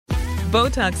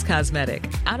Botox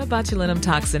Cosmetic, out of botulinum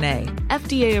toxin A,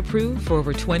 FDA approved for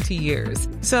over 20 years.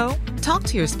 So, talk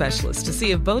to your specialist to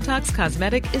see if Botox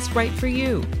Cosmetic is right for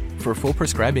you. For full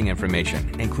prescribing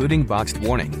information, including boxed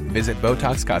warning, visit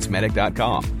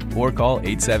BotoxCosmetic.com or call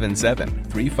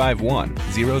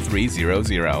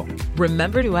 877-351-0300.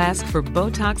 Remember to ask for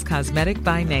Botox Cosmetic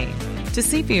by name. To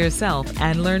see for yourself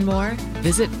and learn more,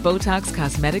 visit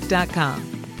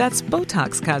BotoxCosmetic.com. That's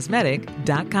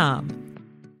BotoxCosmetic.com.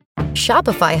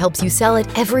 Shopify helps you sell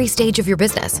at every stage of your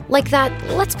business. Like that,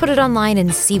 let's put it online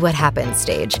and see what happens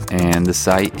stage. And the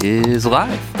site is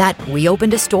live. That we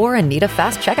opened a store and need a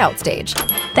fast checkout stage.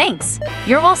 Thanks.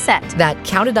 You're all set. That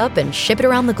count it up and ship it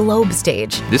around the globe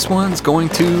stage. This one's going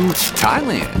to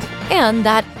Thailand. And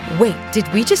that, wait,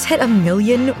 did we just hit 1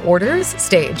 million orders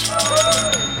stage?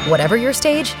 Whatever your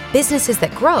stage, businesses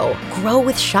that grow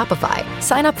with Shopify.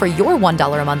 Sign up for your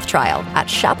 $1 a month trial at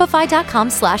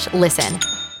shopify.com/listen.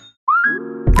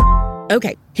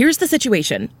 Okay, here's the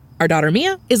situation. Our daughter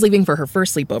Mia is leaving for her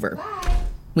first sleepover.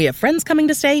 We have friends coming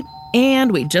to stay,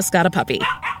 and we just got a puppy.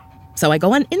 So I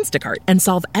go on Instacart and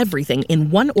solve everything in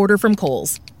one order from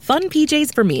Kohl's. Fun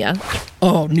PJs for Mia,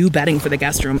 new bedding for the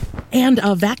guest room, and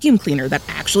a vacuum cleaner that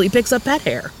actually picks up pet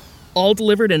hair. All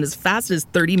delivered in as fast as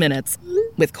 30 minutes.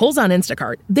 With Kohl's on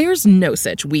Instacart, there's no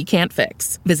such we can't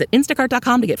fix. Visit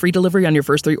instacart.com to get free delivery on your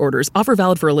first 3 orders. Offer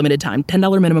valid for a limited time.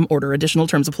 $10 minimum order. Additional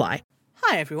terms apply.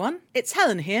 Hi everyone, it's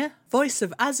Helen here, voice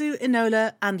of Azu,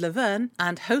 Enola and Laverne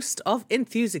and host of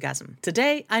Enthusiasm.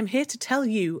 Today I'm here to tell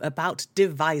you about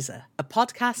Divisor, a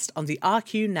podcast on the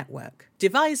RQ network.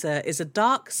 Divisor is a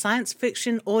dark science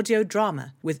fiction audio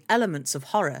drama with elements of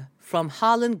horror from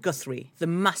Harlan Guthrie, the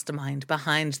mastermind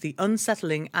behind the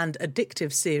unsettling and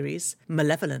addictive series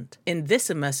Malevolent. In this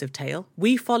immersive tale,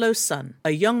 we follow Sun,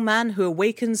 a young man who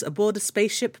awakens aboard a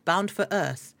spaceship bound for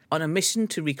Earth, on a mission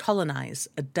to recolonize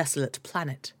a desolate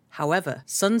planet. However,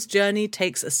 Sun's journey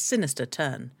takes a sinister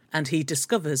turn, and he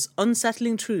discovers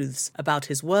unsettling truths about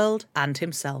his world and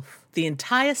himself. The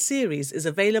entire series is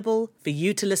available for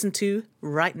you to listen to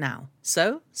right now.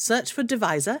 So, search for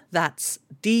Divisor, that's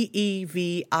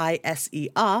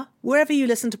Deviser, wherever you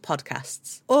listen to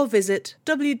podcasts, or visit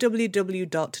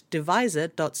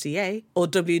www.divisor.ca or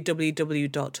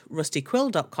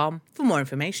www.rustyquill.com for more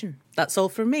information. That's all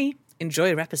from me. Enjoy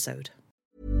your episode.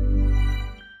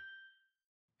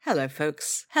 Hello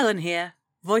folks, Helen here,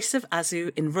 voice of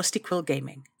Azu in Rusty Quill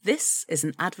Gaming. This is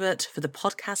an advert for the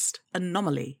podcast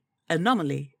Anomaly.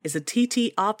 Anomaly is a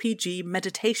TTRPG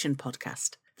meditation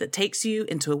podcast that takes you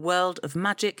into a world of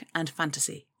magic and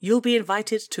fantasy. You'll be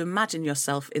invited to imagine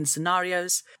yourself in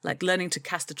scenarios like learning to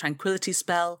cast a tranquility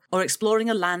spell or exploring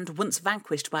a land once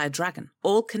vanquished by a dragon,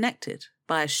 all connected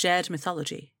by a shared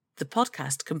mythology. The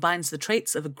podcast combines the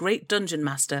traits of a great dungeon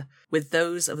master with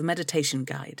those of a meditation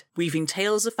guide, weaving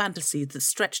tales of fantasy that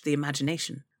stretch the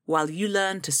imagination, while you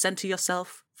learn to center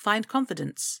yourself, find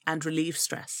confidence, and relieve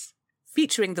stress.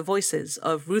 Featuring the voices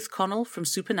of Ruth Connell from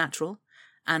Supernatural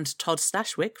and Todd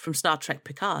Stashwick from Star Trek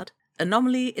Picard,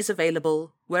 Anomaly is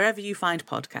available wherever you find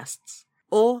podcasts,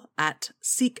 or at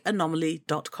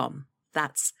seekanomaly.com.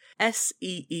 That's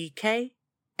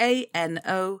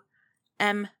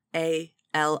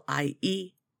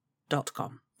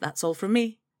SEEKANOMALIE.com. That's all from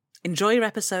me. Enjoy your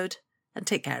episode and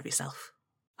take care of yourself.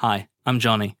 Hi, I'm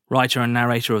Johnny, writer and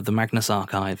narrator of the Magnus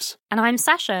Archives. And I'm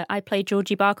Sasha. I play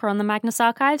Georgie Barker on the Magnus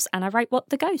Archives, and I write What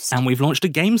the Ghost. And we've launched a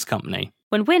games company.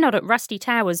 When we're not at Rusty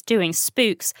Towers doing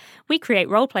spooks, we create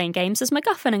role-playing games as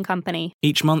MacGuffin and Company.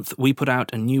 Each month, we put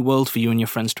out a new world for you and your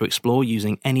friends to explore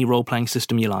using any role-playing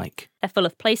system you like. They're full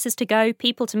of places to go,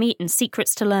 people to meet, and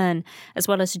secrets to learn, as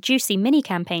well as a juicy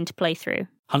mini-campaign to play through.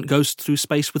 Hunt ghosts through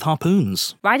space with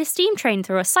harpoons. Ride a steam train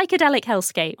through a psychedelic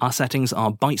hellscape. Our settings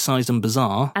are bite-sized and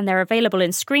bizarre. And they're available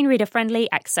in screen reader-friendly,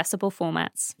 accessible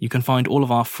formats. You can find all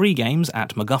of our free games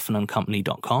at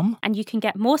MacGuffinandCompany.com. And you can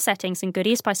get more settings and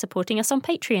goodies by supporting us on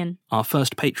Patreon. Our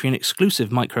first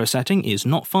Patreon-exclusive micro-setting is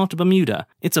Not Far to Bermuda.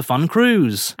 It's a fun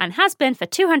cruise. And has been for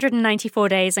 294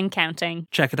 days and counting.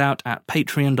 Check it out at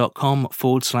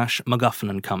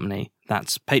patreon.com/MacGuffinandCompany.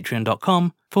 That's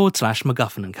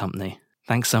patreon.com/MacGuffinandCompany.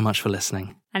 Thanks so much for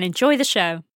listening. And enjoy the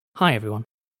show. Hi everyone,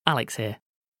 Alex here.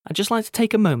 I'd just like to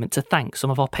take a moment to thank some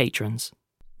of our patrons.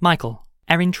 Michael,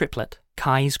 Erin Triplet,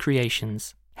 Kai's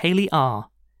Creations, Hayley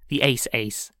R, The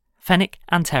Ace, Fennec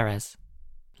and Teres,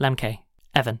 Lemke,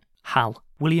 Evan, Hal,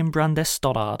 William Brandes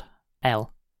Stoddard,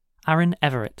 L, Aaron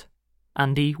Everett,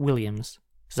 Andy Williams,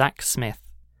 Zach Smith,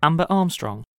 Amber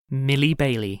Armstrong, Millie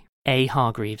Bailey, A.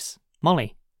 Hargreaves,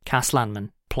 Molly, Cass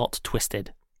Landman, Plot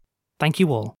Twisted. Thank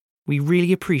you all. We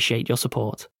really appreciate your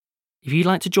support. If you'd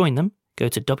like to join them, go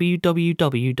to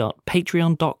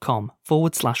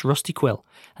www.patreon.com/rustyquill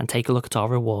and take a look at our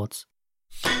rewards.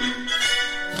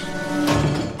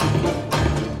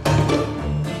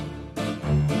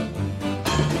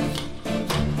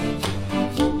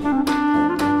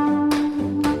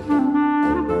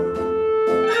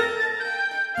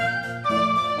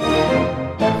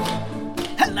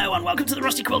 Hello and welcome to the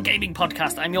Rusty Quill Gaming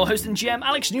Podcast. I'm your host and GM,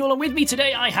 Alex Newell, and with me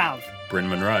today I have... Bryn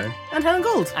Monroe. And Helen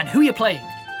Gould. And who you're playing?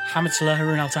 Hamitala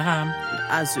Runaltaham.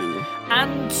 Azu.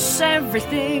 And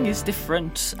everything is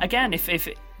different. Again, if it's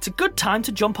a good time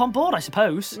to jump on board, I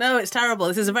suppose. No, it's terrible.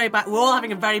 This is a very bad... We're all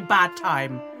having a very bad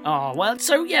time. Oh, well,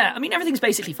 so yeah, I mean, everything's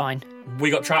basically fine.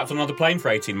 We got trapped on another plane for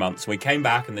 18 months. We came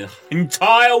back and the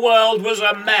entire world was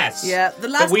a mess. Yeah, the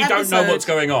last But we episode... don't know what's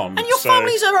going on. And your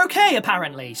families are okay,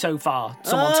 apparently, so far.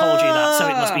 Someone told you that, so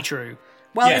it must be true.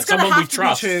 Well, yeah, it's going to someone have we to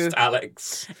trust, be true.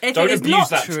 Alex. If don't it is abuse not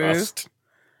that true, trust.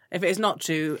 If it is not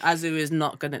true, Azu is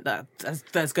not going to...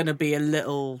 There's going to be a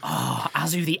little... Oh,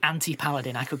 Azu the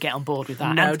anti-paladin, I could get on board with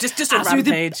that. No, And just a Azu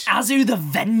rampage. Azu the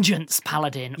vengeance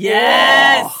paladin.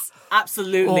 Yes! Oh.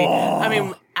 Absolutely. Oh. I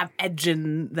mean, I'm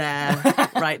edging there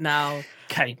right now.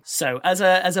 Okay, so as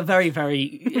a very,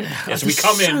 very... Yes, we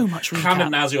come in, much Ham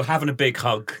and recap. Nazio having a big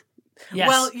hug. Yes.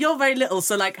 Well, you're very little,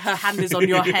 so like her hand is on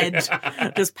your head,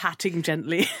 just patting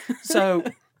gently. So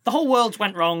the whole world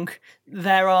went wrong.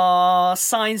 There are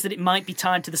signs that it might be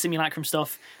tied to the simulacrum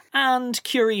stuff, and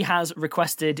Curie has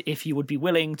requested if you would be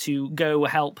willing to go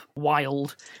help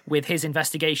Wild with his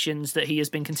investigations that he has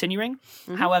been continuing.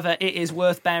 Mm-hmm. However, it is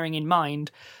worth bearing in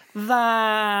mind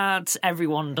that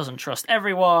everyone doesn't trust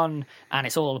everyone, and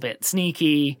it's all a bit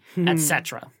sneaky,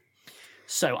 etc.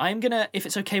 So I'm going to, if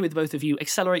it's okay with both of you,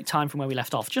 accelerate time from where we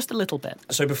left off just a little bit.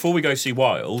 So before we go see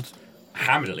Wild,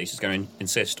 Hamid at least is going to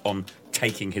insist on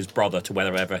taking his brother to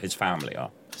wherever his family are.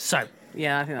 So,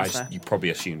 yeah, I think that's fair. You probably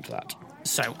assumed that.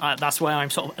 So that's where I'm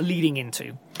sort of leading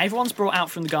into. Everyone's brought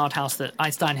out from the guardhouse that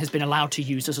Einstein has been allowed to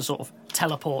use as a sort of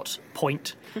teleport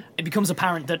point. It becomes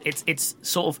apparent that it's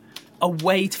sort of a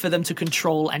way for them to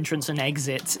control entrance and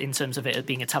exit in terms of it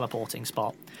being a teleporting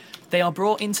spot. They are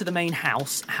brought into the main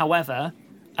house. However,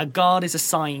 a guard is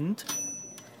assigned.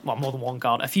 Well, more than one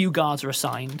guard. A few guards are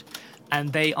assigned,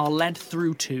 and they are led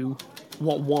through to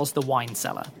what was the wine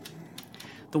cellar.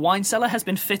 The wine cellar has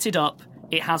been fitted up.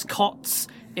 It has cots.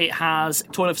 It has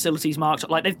toilet facilities marked up.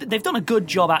 Like they've done a good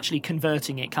job actually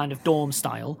converting it kind of dorm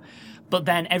style. But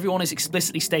then everyone has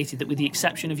explicitly stated that with the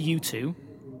exception of you two,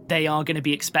 they are going to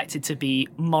be expected to be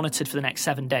monitored for the next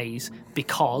 7 days,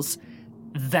 because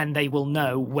then they will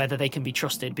know whether they can be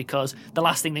trusted, because the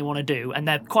last thing they want to do, and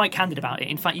they're quite candid about it.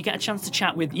 In fact, you get a chance to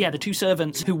chat with, the two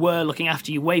servants who were looking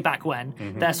after you way back when.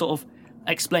 Mm-hmm. They're sort of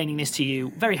explaining this to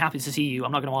you. Very happy to see you.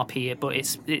 I'm not going to RP it, but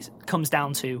it comes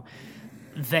down to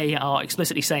they are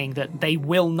explicitly saying that they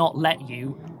will not let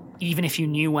you, even if you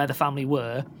knew where the family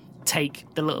were, take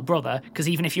the little brother, because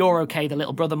even if you're okay, the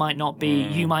little brother might not be,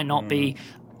 you might not be.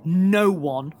 No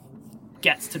one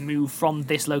gets to move from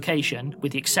this location,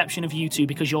 with the exception of you two,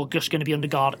 because you're just going to be under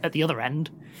guard at the other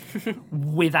end,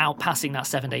 without passing that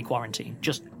 7-day quarantine.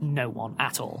 Just no one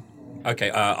at all.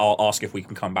 Okay, I'll ask if we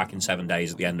can come back in 7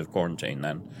 days at the end of quarantine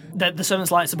then. The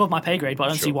servant's like, it's above my pay grade, but I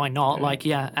don't see why not.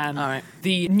 Yeah. All right.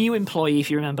 The new employee,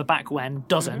 if you remember back when,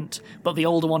 doesn't, but the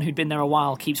older one who'd been there a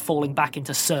while keeps falling back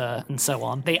into sir and so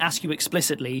on. They ask you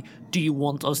explicitly, do you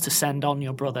want us to send on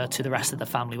your brother to the rest of the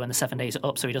family when the 7 days are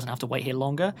up so he doesn't have to wait here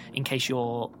longer, in case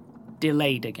you're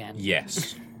delayed again?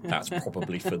 Yes, that's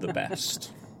probably for the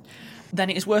best. Then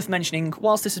it is worth mentioning,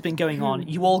 whilst this has been going on,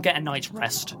 you all get a night's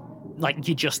rest. Like,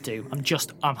 you just do.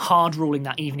 I'm hard ruling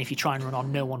that even if you try and run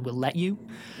on, no one will let you.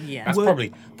 Yeah. That's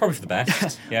probably for the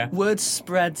best, yeah. Word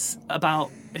spreads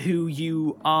about who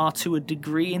you are to a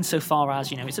degree, insofar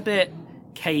as, it's a bit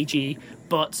cagey,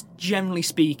 but generally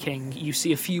speaking, you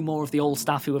see a few more of the old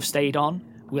staff who have stayed on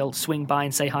will swing by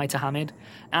and say hi to Hamid.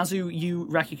 Azu, you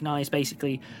recognise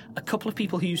basically a couple of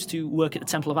people who used to work at the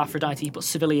Temple of Aphrodite, but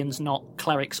civilians, not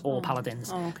clerics or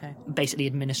paladins. Oh, okay. Basically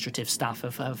administrative staff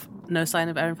of... No sign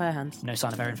of Erin Fairhands? No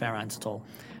sign of Erin Fairhands at all.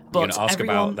 But you're going to ask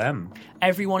about them.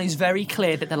 Everyone is very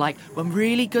clear that they're like, well,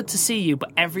 really good to see you,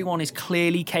 but everyone is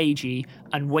clearly cagey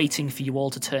and waiting for you all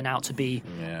to turn out to be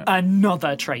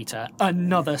another traitor,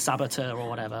 another saboteur or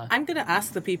whatever. I'm going to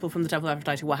ask the people from the Temple of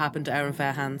Aphrodite what happened to Erin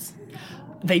Fairhands.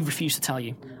 They refuse to tell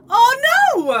you.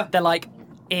 Oh, no! They're like,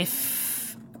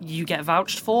 if you get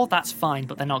vouched for, that's fine,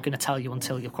 but they're not going to tell you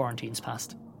until your quarantine's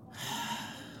passed.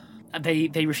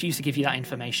 They refuse to give you that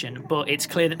information, but it's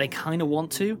clear that they kind of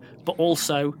want to, but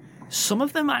also some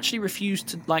of them actually refuse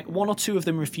to, like one or two of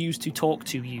them refuse to talk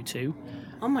to you two,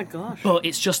 Oh my gosh. But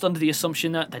it's just under the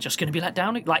assumption that they're just going to be let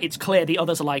down. Like, it's clear the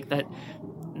others are like that.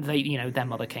 Their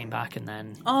mother came back and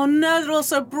then... Oh no, they're all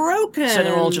so broken. So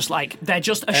they're all just like, they're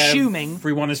just assuming...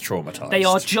 Everyone is traumatised. They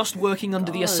are just working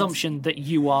under the assumption that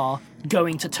you are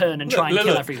going to turn and try and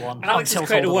kill everyone. Alex has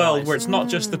created a world where it's not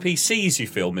just the PCs who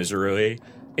feel misery.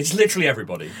 It's literally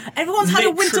everybody. Everyone's had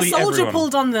a Winter Soldier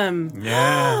pulled on them.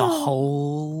 Yeah. The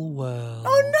whole world.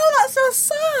 Oh no, that's so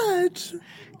sad.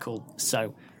 Cool.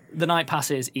 So the night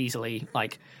passes easily.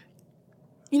 Like,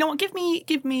 you know what? Give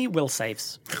me will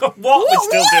saves. What? We're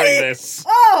still doing this.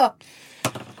 Oh.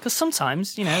 Because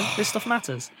sometimes, this stuff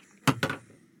matters.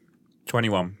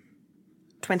 21.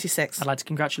 26. I'd like to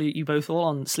congratulate you both all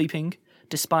on sleeping,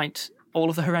 despite all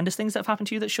of the horrendous things that have happened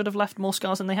to you that should have left more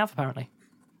scars than they have, apparently.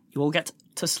 You all get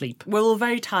to sleep. We're all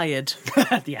very tired.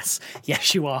 Yes,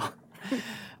 you are.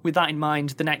 With that in mind,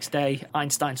 the next day,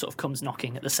 Einstein sort of comes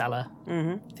knocking at the cellar.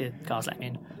 Mm-hmm. The guards let him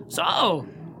in. So,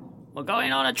 we're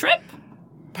going on a trip?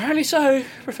 Apparently so,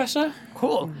 Professor.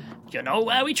 Cool. You know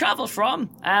where we travel from?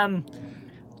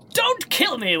 Don't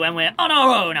kill me when we're on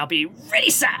our own. I'll be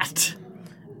really sad.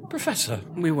 Professor.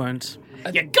 We won't.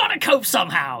 You gotta cope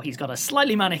somehow. He's got a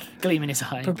slightly manic gleam in his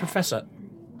eye. But Professor,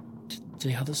 do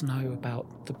the others know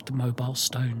about the mobile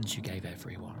stones you gave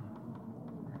everyone?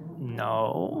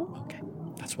 No. Okay,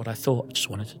 that's what I thought. I just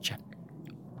wanted to check.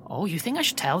 Oh, you think I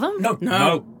should tell them?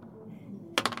 No.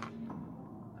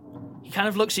 He kind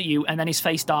of looks at you, and then his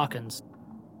face darkens.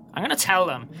 I'm going to tell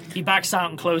them. He backs out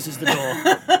and closes the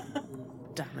door.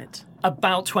 Damn it.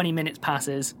 About 20 minutes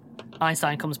passes.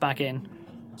 Einstein comes back in.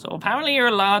 So apparently you're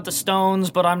allowed the stones,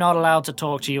 but I'm not allowed to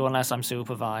talk to you unless I'm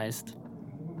supervised.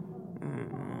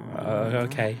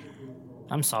 Okay.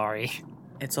 I'm sorry.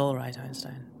 It's all right,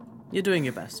 Einstein. You're doing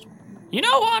your best. You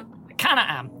know what? I kind of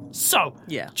am. So,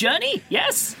 journey?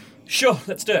 Yes? Sure,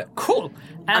 let's do it. Cool.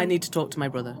 I need to talk to my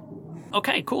brother.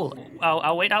 Okay, cool.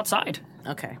 I'll wait outside.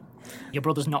 Okay. Your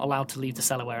brother's not allowed to leave the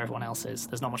cellar where everyone else is.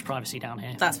 There's not much privacy down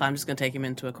here. That's fine. I'm just going to take him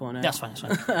into a corner. That's fine.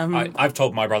 I've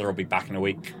told my brother I'll be back in a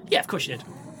week. Yeah, of course you did.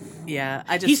 Yeah,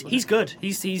 I just... He's good.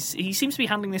 He seems to be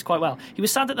handling this quite well. He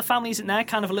was sad that the family isn't there,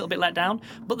 kind of a little bit let down,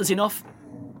 but there's enough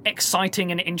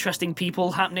exciting and interesting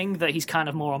people happening that he's kind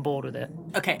of more on board with it.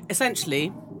 Okay,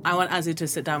 essentially, I want Azu to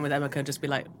sit down with Emeka and just be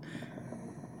like,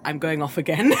 I'm going off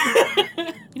again.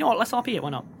 You know what? Let's RP it. Why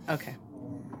not? Okay.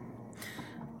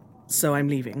 So I'm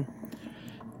leaving.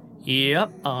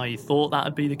 Yep, I thought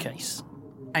that'd be the case.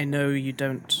 I know you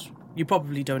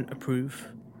probably don't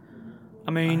approve.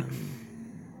 I mean,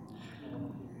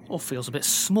 all feels a bit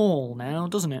small now,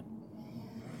 doesn't it?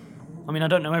 I mean, I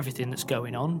don't know everything that's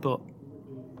going on, but...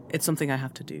 It's something I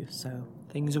have to do, so...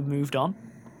 Things have moved on?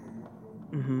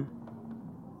 Mm-hmm.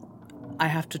 I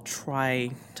have to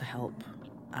try to help,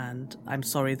 and I'm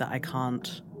sorry that I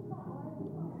can't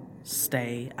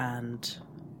stay and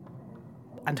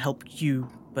help you,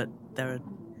 but there are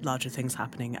larger things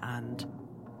happening, and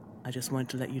I just wanted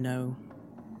to let you know,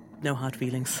 no hard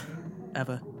feelings,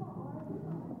 ever.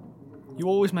 You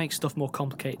always make stuff more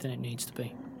complicated than it needs to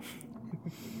be.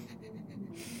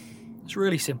 It's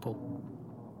really simple.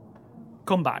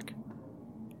 Come back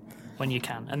when you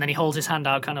can. And then he holds his hand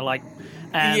out kind of like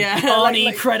Arnie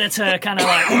like Predator kind of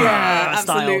like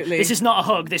style. Absolutely. This is not a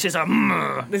hug, this is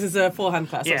a... This is a forehand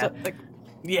pass.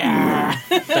 Yeah.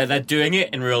 They're doing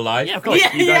it in real life. Yeah, of course.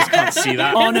 You guys can't see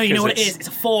that. Oh, no, you know what it is? It's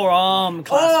a forearm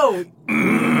clasp. Oh!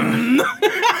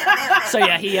 So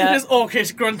yeah, he... This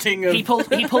orcish grunting of... He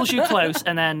pulls you close,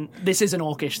 and then... This is an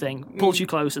orcish thing. Pulls you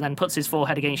close, and then puts his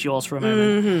forehead against yours for a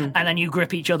moment. Mm-hmm. And then you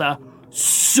grip each other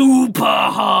super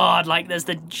hard, like there's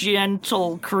the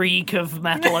gentle creak of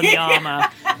metal on the armour.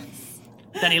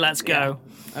 Then he lets go.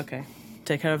 Yeah. Okay.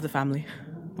 Take care of the family.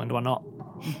 When do I not?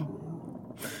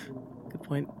 Good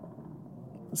point.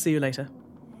 I'll see you later.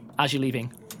 As you're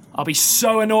leaving. I'll be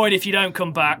so annoyed if you don't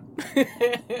come back.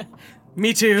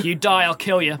 Me too. If you die, I'll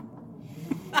kill you.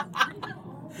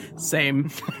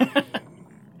 Same.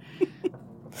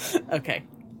 Okay.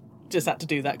 Just had to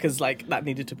do that because, that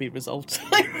needed to be resolved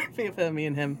for me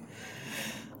and him.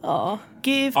 Aww.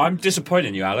 I'm disappointed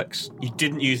in you, Alex. You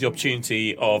didn't use the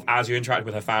opportunity of, as you interacted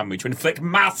with her family, to inflict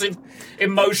massive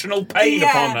emotional pain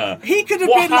upon her. He could have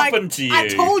what been happened to you? I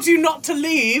told you not to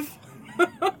leave.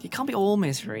 You can't be all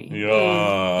misery.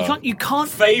 Yeah. You can't...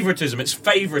 Favoritism. It's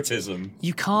favoritism.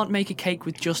 You can't make a cake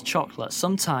with just chocolate.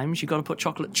 Sometimes you've got to put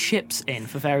chocolate chips in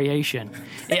for variation.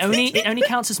 It only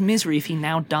counts as misery if he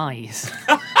now dies.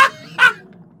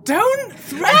 Don't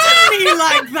threaten me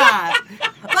like that!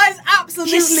 That is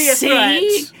absolutely a threat.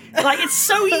 It's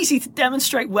so easy to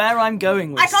demonstrate where I'm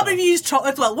going with I can't believe you used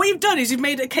chocolate. Well, what you've done is you've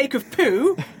made a cake of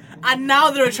poo, and now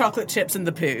there are chocolate chips in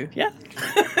the poo. Yeah.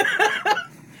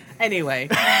 Anyway,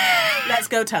 let's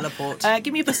go teleport.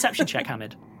 Give me a perception check,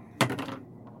 Hamid.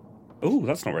 Ooh,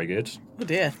 that's not very good. Oh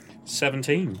dear.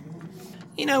 17.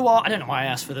 You know what? I don't know why I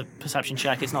asked for the perception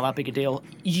check. It's not that big a deal.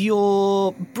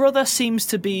 Your brother seems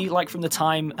to be, like, from the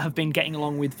time, have been getting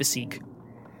along with Vasik.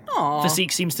 Aww.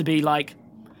 Vasik seems to be, like,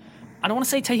 I don't want to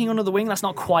say taking under the wing, that's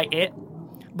not quite it.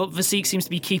 But Vasik seems to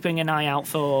be keeping an eye out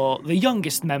for the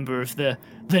youngest member of the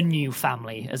new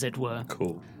family, as it were.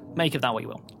 Cool. Make of that what you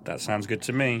will. That sounds good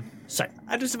to me. So,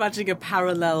 I'm just imagining a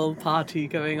parallel party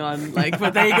going on, like,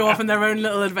 where they go off on their own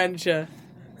little adventure.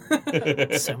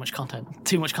 so much content.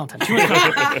 Too much content. Too much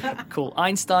content. Cool.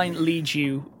 Einstein leads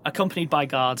you, accompanied by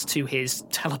guards, to his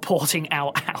teleporting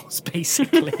outhouse,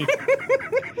 basically.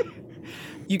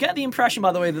 You get the impression,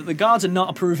 by the way, that the guards are not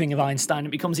approving of Einstein.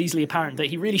 It becomes easily apparent that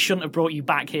he really shouldn't have brought you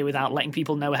back here without letting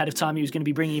people know ahead of time he was going to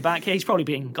be bringing you back here. He's probably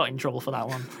got in trouble for that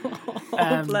one.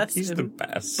 Bless He's him. the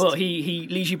best. But he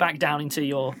leads you back down into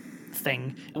your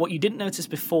thing. What you didn't notice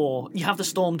before, you have the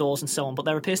storm doors and so on, but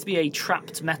there appears to be a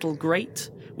trapped metal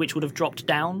grate which would have dropped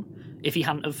down if he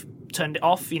hadn't have turned it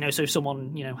off, so if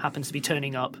someone, happens to be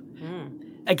turning up.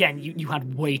 Again, you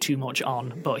had way too much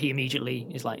on, but he immediately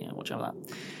is like, watch out for that.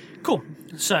 Cool.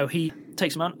 So he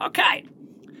takes him on. Okay.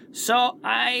 So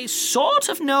I sort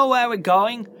of know where we're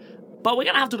going, but we're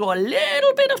going to have to do a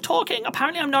little bit of talking.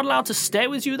 Apparently I'm not allowed to stay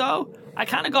with you, though. I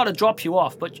kind of got to drop you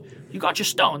off, but you got your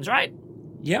stones, right?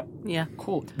 Yep. Yeah,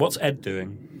 cool. What's Ed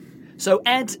doing? So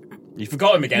Ed... You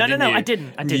forgot him again, No, didn't you? I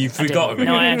didn't. You forgot him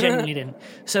again. No, I genuinely didn't.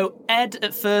 So Ed,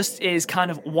 at first, is kind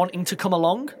of wanting to come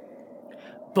along,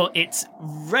 but it's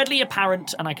readily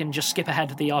apparent, and I can just skip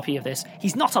ahead of the RP of this,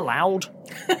 he's not allowed.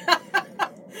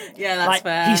 Yeah, that's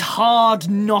fair. He's hard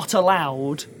not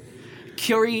allowed.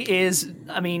 Curie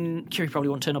probably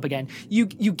won't turn up again. You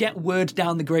get word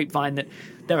down the grapevine that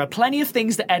there are plenty of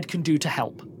things that Ed can do to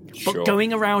help. But Sure.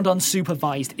 going around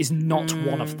unsupervised is not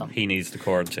one of them. He needs the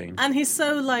quarantine. And he's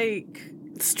so,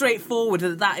 straightforward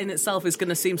that in itself is going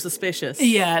to seem suspicious.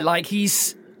 Yeah,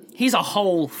 he's a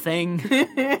whole thing.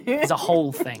 He's a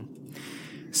whole thing.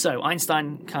 So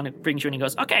Einstein kind of brings you in and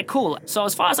goes, okay, cool. So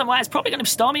as far as I'm aware, it's probably going to be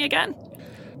stormy again.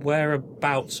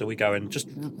 Whereabouts are we going? Just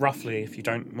roughly, if you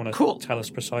don't want to tell us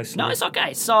precisely. No, it's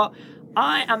okay. So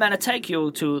I am going to take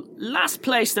you to last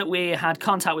place that we had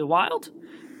contact with Wild.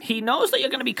 He knows that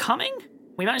you're going to be coming.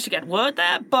 We managed to get word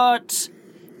there, but,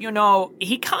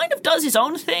 he kind of does his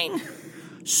own thing.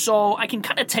 So I can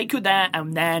kind of take you there,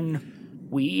 and then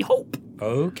we hope.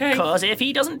 Okay. Because if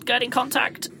he doesn't get in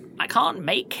contact, I can't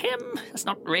make him. That's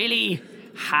not really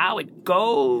how it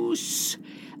goes.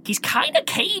 He's kind of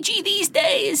cagey these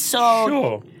days, so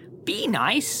Sure. Be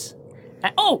nice.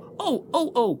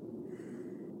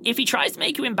 If he tries to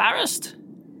make you embarrassed,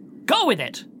 go with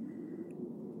it.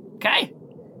 Okay?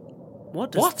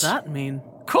 What does that mean?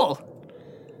 Cool.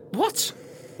 What?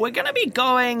 We're going to be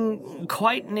going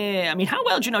quite near... how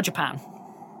well do you know Japan?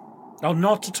 Oh,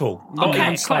 not at all. Not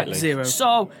even slightly. Zero.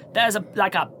 So there's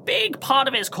a big part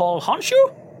of it is called Honshu.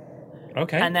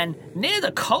 Okay. And then near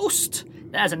the coast,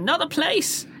 there's another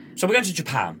place. So we're going to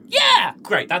Japan. Yeah!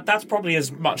 Great. That's probably as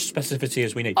much specificity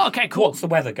as we need. Okay, cool. What's the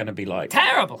weather going to be like?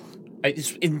 Terrible.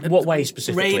 It's in what way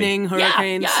specifically? Raining,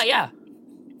 hurricanes? Yeah.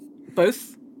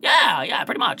 Both? Yeah,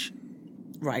 pretty much.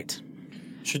 Right.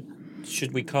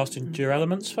 Should we cast Endure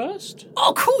Elements first?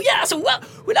 Oh, cool, yeah. So,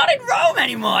 we're not in Rome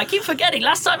anymore. I keep forgetting.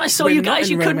 Last time I saw you guys,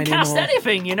 you couldn't cast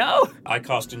anything, I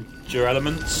cast Endure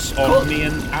Elements on me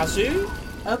and Azu.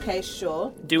 Okay,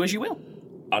 sure. Do as you will.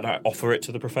 And I offer it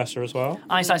to the professor as well.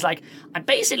 Einstein's like, I'm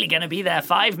basically going to be there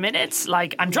 5 minutes.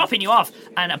 I'm dropping you off.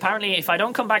 And apparently, if I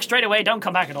don't come back straight away, don't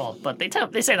come back at all. But they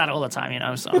say that all the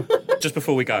time, so. Just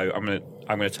before we go, I'm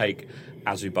gonna take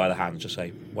Azu by the hand and just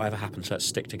say, whatever happens, let's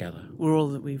stick together. We're all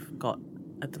that we've got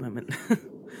at the moment.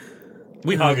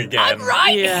 We hug again. I'm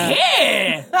right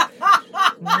here!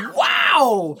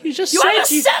 Wow! You have a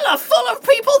cellar full of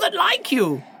people that like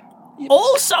you.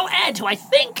 Also Ed, who I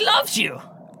think loves you.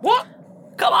 What?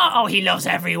 Come on. Oh, he loves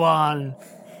everyone.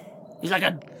 He's like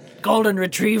a golden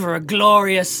retriever, a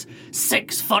glorious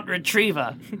 6-foot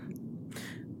retriever.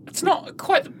 It's not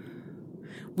quite...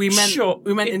 We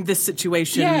meant in this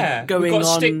situation, going we've got to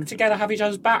on... stick together, have each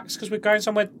other's backs, because we're going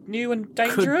somewhere new and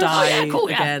dangerous. Could die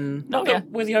again. No,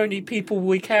 We're the only people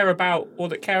we care about or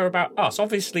that care about us.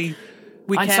 Obviously,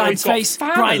 Einstein's face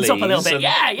brightens up a little bit.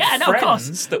 Yeah, no, of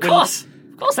course. Of course,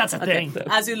 that's a thing.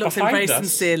 As he looks in very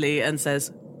sincerely and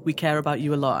says, we care about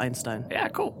you a lot, Einstein. Yeah,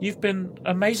 cool. You've been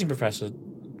amazing, Professor.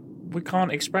 We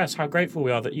can't express how grateful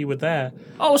we are that you were there.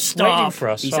 Oh, stop. Waiting for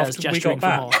us he after says, we got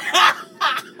back.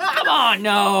 Come on,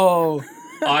 no.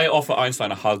 I offer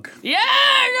Einstein a hug. Yeah,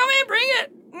 come here, bring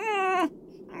it.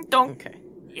 Don't. Okay.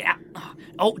 Yeah.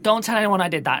 Oh, don't tell anyone I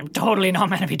did that. I'm totally not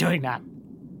meant to be doing that.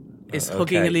 Is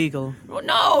hugging illegal? Well,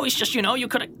 no, it's just, you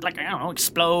could,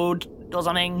 explode or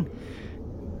something.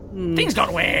 Things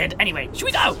got weird. Anyway, should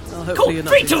we go? Cool.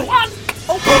 3, 2, 1.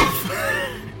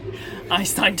 Oh,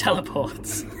 Einstein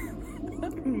teleports.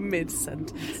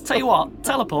 Mid-sentence. Tell you what,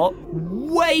 teleport,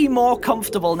 way more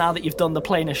comfortable now that you've done the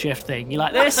planar shift thing. You're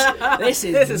like, this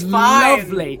is fine.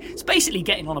 Lovely. It's basically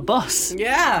getting on a bus.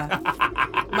 Yeah.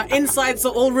 My insides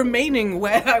are all remaining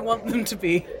where I want them to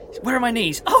be. Where are my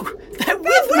knees? Oh, they're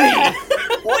with me!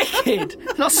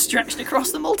 Wicked! Not stretched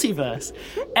across the multiverse.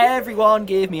 Everyone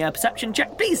give me a perception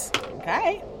check, please.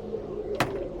 Okay.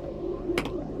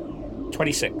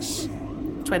 26.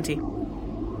 20.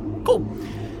 Cool.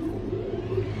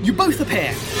 You both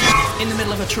appear in the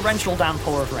middle of a torrential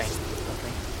downpour of rain.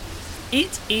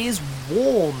 It is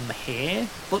warm here,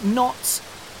 but not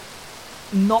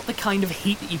the kind of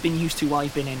heat that you've been used to while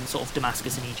you've been in sort of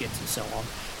Damascus and Egypt and so on.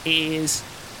 It is,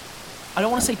 I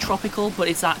don't want to say tropical, but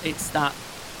it's that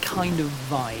kind of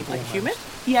vibe. Like almost. humid?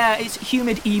 Yeah, it's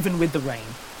humid even with the rain.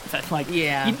 Like,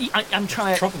 yeah. I'm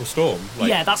trying. Tropical storm.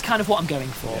 Yeah, that's kind of what I'm going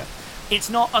for. Yeah. It's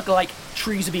not like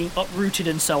trees are being uprooted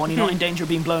and so on. You're not in danger of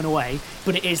being blown away,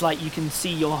 but it is like you can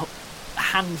see your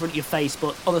hand in front of your face,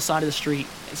 but other side of the street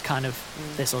is kind of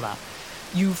this or that.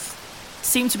 You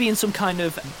seem to be in some kind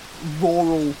of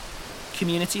rural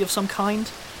community of some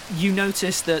kind. You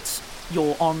notice that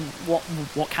you're on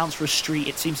what counts for a street.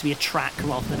 It seems to be a track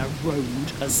rather than a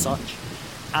road as such.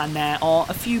 And there are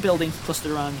a few buildings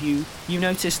clustered around you. You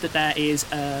notice that there is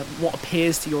what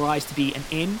appears to your eyes to be an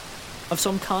inn of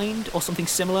some kind or something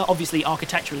similar. Obviously,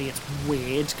 architecturally, it's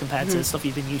weird compared to the stuff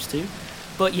you've been used to.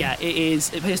 But yeah,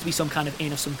 it appears to be some kind of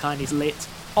inn of some kind is lit.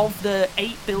 Of the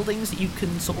 8 buildings that you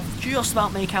can sort of just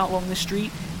about make out along the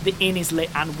street, the inn is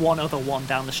lit and one other one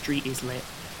down the street is lit.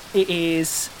 It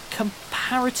is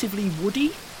comparatively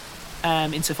woody,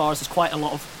 insofar as there's quite a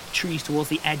lot of trees towards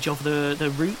the edge of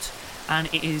the route,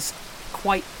 and it is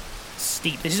quite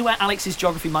steep. This is where Alex's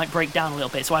geography might break down a little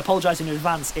bit, so I apologise in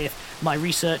advance if my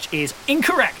research is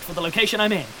incorrect for the location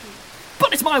I'm in.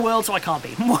 But it's my world, so I can't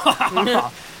be.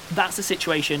 That's the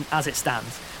situation as it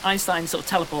stands. Einstein sort of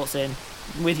teleports in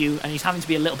with you, and he's having to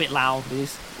be a little bit loud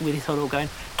with his huddle going,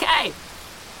 "Okay,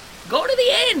 go to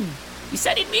the inn. He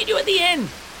said he'd meet you at the inn."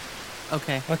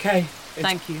 Okay.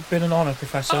 Thank you. It's been an honour,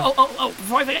 Professor. Oh,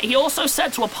 before I forget, he also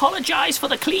said to apologise for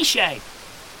the cliche.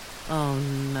 Oh,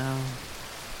 no.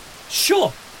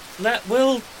 Sure.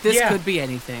 This could be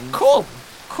anything. Cool.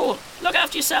 Look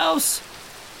after yourselves.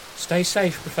 Stay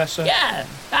safe, Professor. Yeah,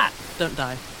 that. Don't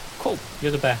die. Cool.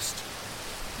 You're the best.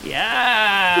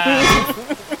 Yeah.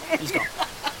 He's gone.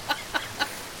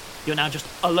 You're now just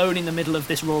alone in the middle of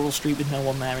this rural street with no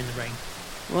one there in the rain.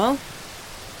 Well,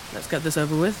 let's get this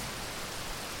over with.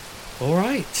 All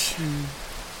right.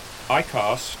 I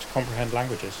cast Comprehend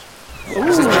Languages.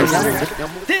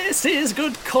 This is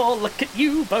good call. Look at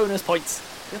you. Bonus points.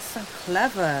 You're so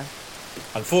clever.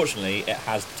 Unfortunately, it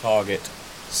has the target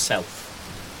self.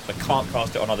 So I can't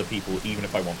cast it on other people, even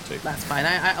if I want to. That's fine.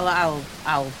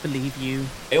 I'll believe you.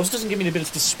 It also doesn't give me the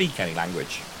ability to speak any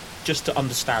language, just to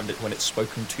understand it when it's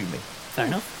spoken to me. Fair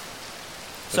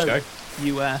enough. Let's go.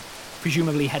 You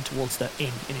presumably head towards the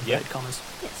inn, in inverted commas.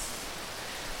 Yes.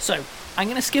 So, I'm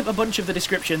going to skip a bunch of the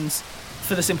descriptions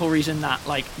for the simple reason that,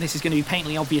 this is going to be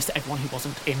painfully obvious to everyone who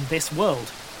wasn't in this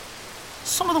world.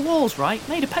 Some of the walls, right,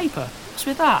 made of paper. What's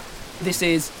with that? This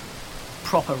is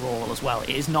proper rural as well.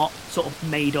 It is not sort of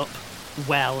made up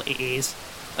well. It is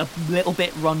a little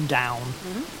bit run down.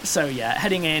 Mm-hmm. So, yeah,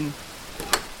 heading in,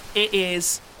 it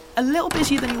is a little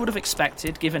busier than you would have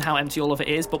expected, given how empty all of it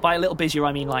is. But by a little busier,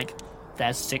 I mean,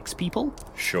 there's 6 people.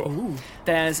 Sure. Ooh.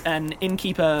 There's an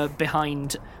innkeeper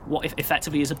behind what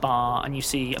effectively is a bar, and you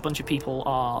see a bunch of people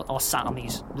are sat on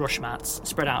these rush mats,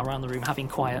 spread out around the room, having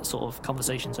quiet sort of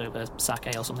conversations over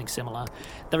sake or something similar.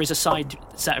 There is a side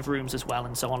set of rooms as well,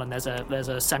 and so on, and there's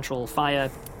a central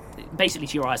fire, basically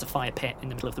to your eyes, a fire pit in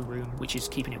the middle of the room, which is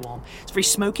keeping it warm. It's very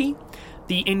smoky.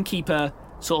 The innkeeper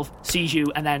sort of sees you,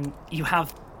 and then you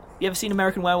ever seen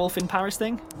American Werewolf in Paris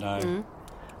thing? No. Mm-hmm.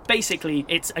 Basically,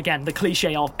 it's, again, the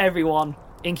cliche of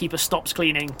innkeeper stops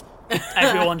cleaning,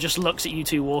 everyone just looks at you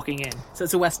two walking in. So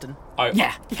it's a Western?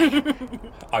 Yeah.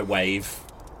 I wave.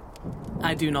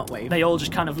 I do not wave. They all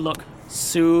just kind of look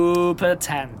super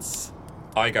tense.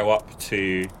 I go up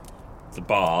to the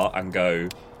bar and go,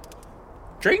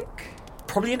 drink?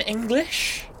 Probably in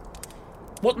English?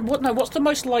 What's the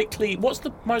most likely? What's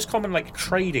the most common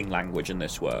trading language in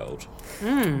this world?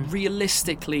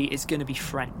 Realistically, it's going to be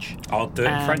French. I'll do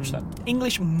it in French then.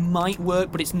 English might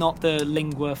work, but it's not the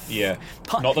lingua.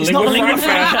 Not the lingua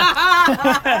franca.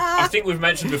 I think we've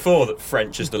mentioned before that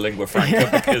French is the lingua franca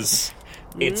because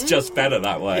it's just better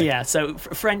that way. Yeah. So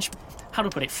French. How to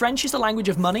put it? French is the language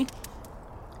of money.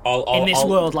 In this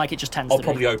world, like it just tends to be. I'll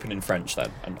probably open in French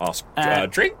then and ask,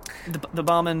 drink? The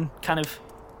barman kind of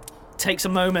takes a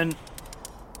moment.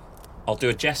 I'll do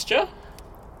a gesture.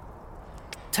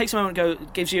 Takes a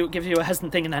moment, gives you a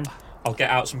hesitant thing, and then I'll get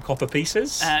out some copper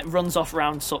pieces. Runs off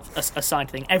around sort of a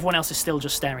side thing. Everyone else is still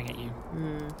just staring at you.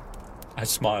 I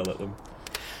smile at them.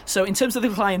 So in terms of the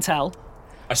clientele,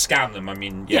 I scan them. I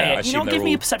mean, I you assume know, give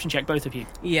me a perception check, both of you.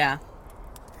 Yeah.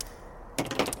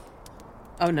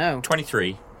 Oh no.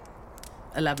 23.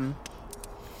 11.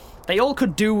 They all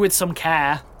could do with some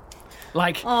care.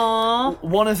 Like, aww.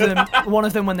 One of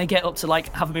them, when they get up to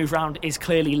have a move round, is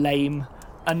clearly lame.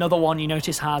 Another one you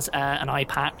notice has an eye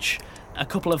patch. A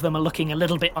couple of them are looking a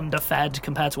little bit underfed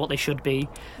compared to what they should be.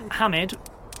 Hamid,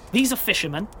 these are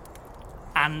fishermen,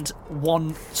 and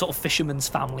one sort of fisherman's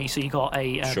family. So you got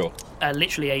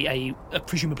literally a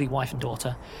presumably wife and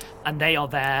daughter, and they are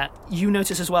there. You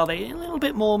notice as well they're a little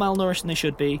bit more malnourished than they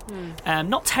should be.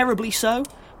 Not terribly so,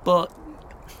 but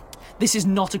this is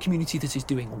not a community that is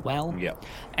doing well. Yeah.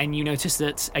 And you notice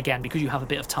that, again, because you have a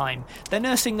bit of time, they're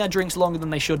nursing their drinks longer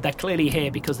than they should. They're clearly here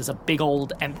because there's a big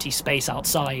old empty space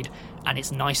outside, and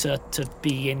it's nicer to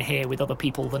be in here with other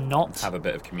people than not. Have a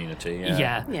bit of community,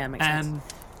 Yeah, makes sense.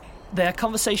 Their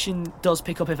conversation does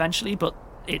pick up eventually, but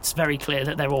it's very clear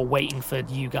that they're all waiting for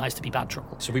you guys to be bad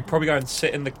trouble. So we probably go and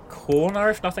sit in the corner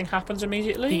if nothing happens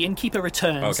immediately? The innkeeper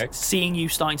returns, okay. Seeing you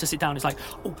starting to sit down. He's like,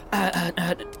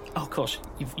 of course,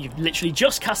 you've literally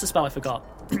just cast a spell, I forgot.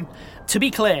 To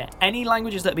be clear, any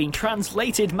languages that are being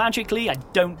translated magically, I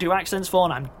don't do accents for,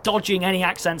 and I'm dodging any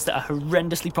accents that are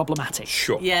horrendously problematic.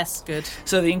 Sure. Yes, good.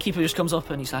 So the innkeeper just comes up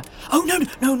and he's like, oh, no,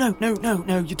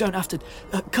 you don't have to.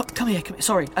 Come here.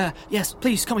 Sorry. Yes,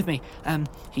 please, come with me.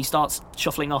 He starts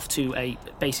shuffling off to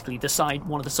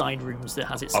one of the side rooms that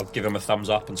has its... I'll give him a thumbs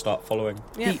up and start following.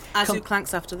 Yeah, Azu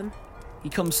clanks after them. He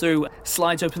comes through,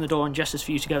 slides open the door and gestures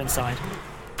for you to go inside.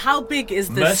 How big is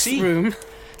this room?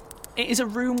 It is a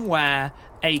room where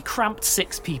a cramped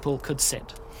 6 people could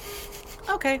sit.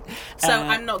 Okay. So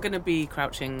I'm not going to be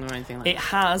crouching or anything like that. It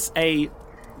has a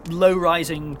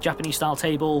low-rising Japanese-style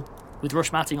table with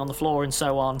rush matting on the floor and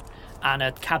so on, and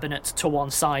a cabinet to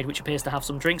one side which appears to have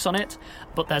some drinks on it,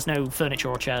 but there's no furniture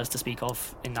or chairs to speak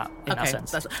of in that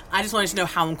sense. I just wanted to know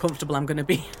how uncomfortable I'm going to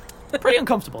be. Pretty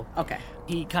uncomfortable. Okay.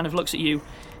 He kind of looks at you.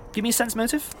 Give me a sense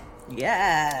motive.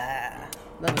 Yeah.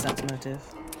 Love a sense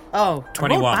motive. Oh,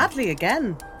 21. I rolled badly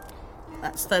again.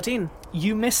 That's 13.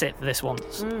 You miss it this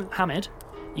once. Hamid,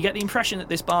 you get the impression that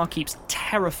this barkeep's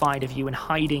terrified of you and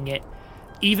hiding it.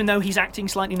 Even though he's acting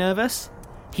slightly nervous,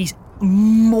 he's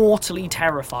mortally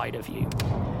terrified of you.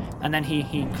 And then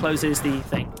he closes the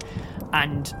thing.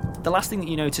 And the last thing that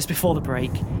you notice before the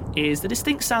break is the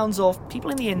distinct sounds of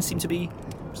people in the inn seem to be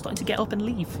starting to get up and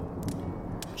leave.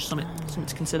 Just something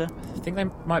to consider. I think they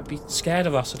might be scared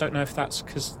of us. I don't know if that's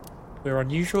because we're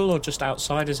unusual or just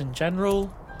outsiders in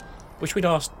general. Wish we'd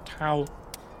asked how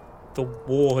the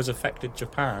war has affected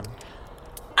Japan.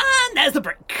 And there's the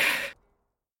break.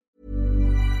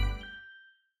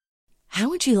 How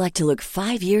would you like to look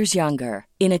 5 years younger?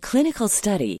 In a clinical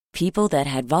study, people that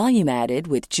had volume added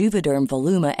with Juvederm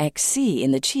Voluma XC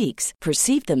in the cheeks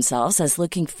perceived themselves as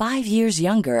looking 5 years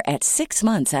younger at 6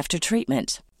 months after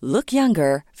treatment. Look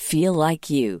younger, feel like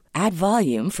you. Add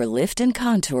volume for lift and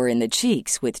contour in the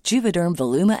cheeks with Juvederm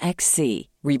Voluma XC.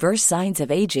 Reverse signs of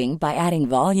aging by adding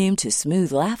volume to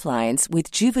smooth laugh lines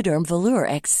with Juvederm Volure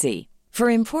XC.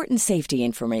 For important safety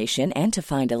information and to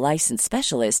find a licensed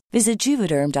specialist, visit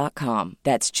Juvederm.com.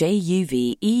 That's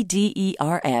JUVEDERM.com.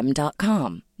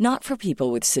 Not for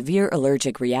people with severe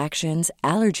allergic reactions,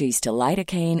 allergies to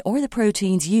lidocaine, or the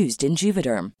proteins used in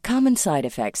Juvederm. Common side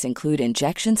effects include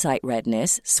injection site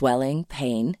redness, swelling,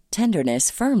 pain,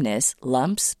 tenderness, firmness,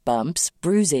 lumps, bumps,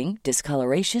 bruising,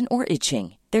 discoloration, or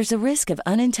itching. There's a risk of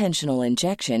unintentional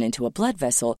injection into a blood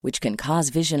vessel, which can cause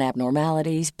vision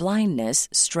abnormalities, blindness,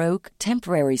 stroke,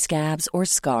 temporary scabs, or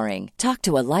scarring. Talk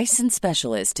to a licensed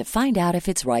specialist to find out if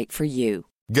it's right for you.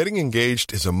 Getting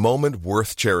engaged is a moment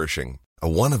worth cherishing. A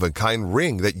one-of-a-kind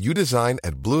ring that you design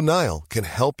at Blue Nile can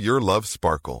help your love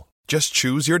sparkle. Just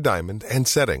choose your diamond and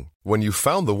setting. When you've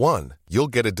found the one, you'll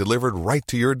get it delivered right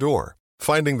to your door.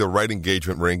 Finding the right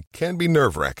engagement ring can be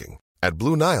nerve-wracking. At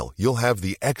Blue Nile, you'll have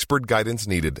the expert guidance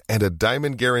needed and a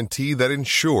diamond guarantee that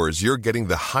ensures you're getting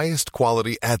the highest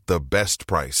quality at the best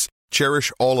price.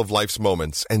 Cherish all of life's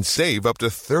moments and save up to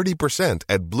 30%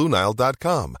 at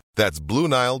BlueNile.com. That's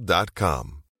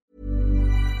BlueNile.com.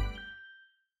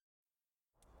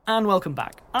 And welcome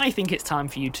back. I think it's time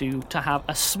for you to have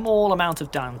a small amount of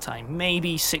downtime,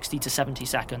 maybe 60 to 70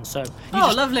 seconds. So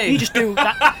lovely. You just do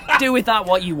that. Do with that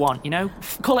what you want.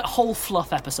 Call it whole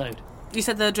fluff episode. You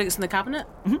said there are drinks in the cabinet?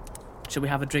 Mm-hmm. Should we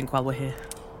have a drink while we're here?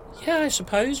 Yeah, I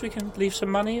suppose we can leave some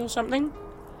money or something.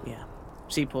 Yeah.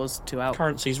 She pours 2 out.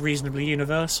 Currency's reasonably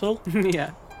universal.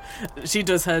 Yeah. She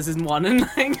does hers in one and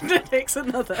takes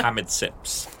another. Hamid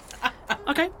sips.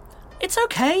 Okay. It's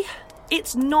okay.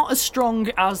 It's not as strong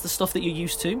as the stuff that you're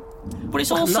used to, but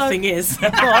it's also... Nothing is.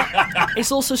 But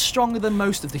it's also stronger than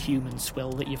most of the human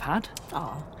swill that you've had.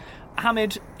 Oh.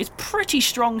 Hamid, it's pretty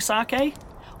strong sake,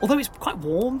 although it's quite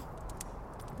warm.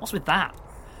 What's with that?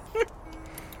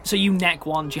 So you neck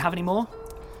one. Do you have any more?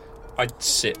 I'd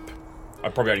sip.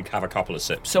 I'd probably only have a couple of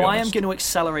sips. So I am going to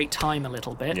accelerate time a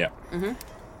little bit. Yeah. Mm-hmm.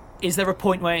 Is there a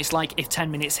point where it's like if 10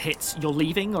 minutes hits, you're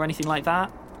leaving or anything like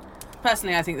that?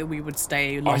 Personally, I think that we would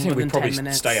stay longer I think we'd than probably 10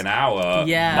 minutes. Stay an hour.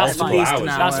 Yeah, that's at fine. least an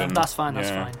hour. That's fine. That's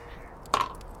Yeah. fine.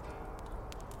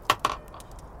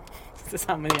 This is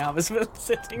how many hours we're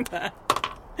sitting there.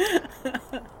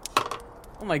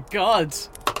 Oh my god.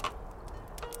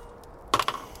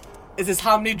 Is this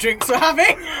how many drinks we're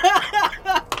having?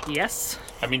 Yes.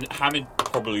 I mean, Hamid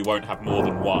probably won't have more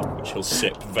than one, which he'll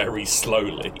sip very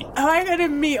slowly. Am I going to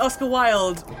meet Oscar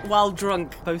Wilde while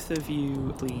drunk? Both of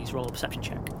you, please roll a perception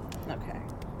check. Okay.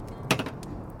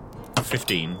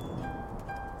 15.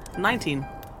 19.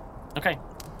 Okay.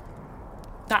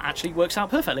 That actually works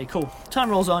out perfectly. Cool. Time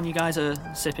rolls on, you guys are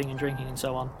sipping and drinking and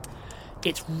so on.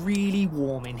 It's really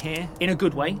warm in here, in a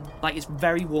good way. Like, it's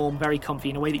very warm, very comfy,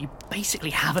 in a way that you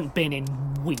basically haven't been in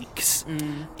weeks.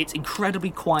 It's incredibly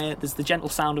quiet, there's the gentle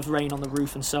sound of rain on the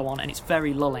roof and so on, and it's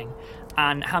very lulling.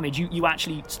 And Hamid, you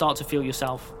actually start to feel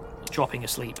yourself dropping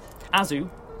asleep. Azu,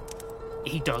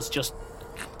 he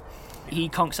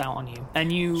conks out on you.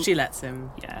 And you... She lets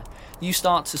him. Yeah. You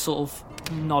start to sort of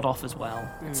nod off as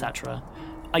well, etc.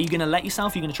 Are you going to let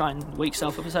yourself? Are you going to try and wake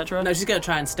yourself up, etc.? No, she's going to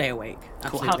try and stay awake.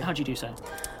 Cool. Absolutely. How do you do so?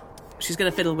 She's going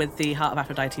to fiddle with the Heart of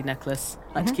Aphrodite necklace,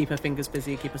 to keep her fingers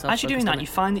busy, keep herself As you're doing focused that, on you it.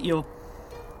 find that you're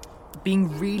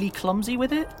being really clumsy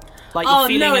with it. Like Oh,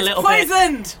 you're feeling no, a it's little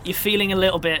poisoned! bit. You're feeling a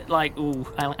little bit like, ooh,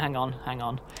 hang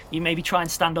on. You maybe try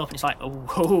and stand up, and it's like,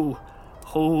 oh,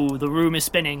 the room is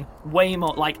spinning. Way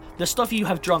more like the stuff you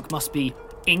have drunk must be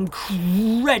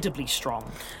incredibly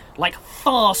strong, like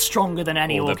far stronger than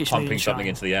any Or they're orcish pumping moonshine. something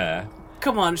into the air.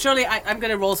 Come on, surely I'm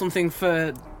going to roll something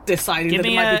for deciding Give that it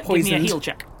me might be give poisoned. me a heal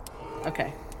check.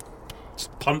 Okay.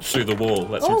 Just punch through the wall,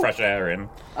 let some fresh air in.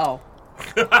 Oh.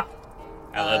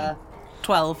 Ellen.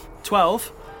 12.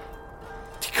 12.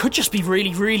 It could just be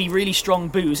really, really, really strong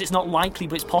booze. It's not likely,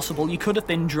 but it's possible. You could have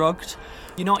been drugged.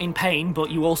 You're not in pain, but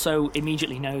you also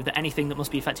immediately know that anything that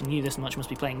must be affecting you this much must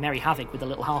be playing merry havoc with the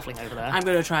little halfling over there. I'm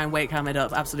going to try and wake Hamid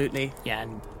up, absolutely. Yeah,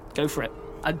 and go for it.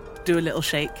 I'd do a little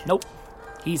shake. Nope.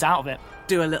 He's out of it.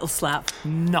 Do a little slap.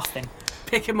 Nothing.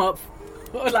 Pick him up.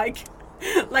 Or like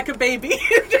a baby.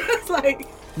 Just like...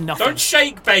 Nothing. Don't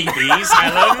shake babies,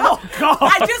 Helen. Oh, God.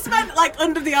 I just meant like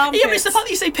under the armpits. Yeah, but it's the fact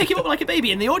that you say pick him up like a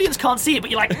baby and the audience can't see it,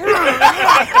 but you're like...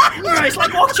 It's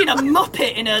like watching a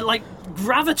Muppet in a, like,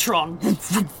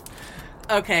 Gravitron.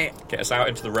 Okay. Get us out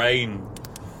into the rain.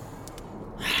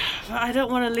 I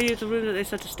don't want to leave the room that they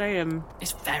said to stay in.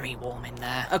 It's very warm in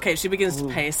there. Okay, she begins to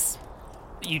pace.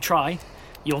 You try.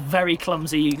 You're very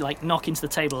clumsy. You, like, knock into the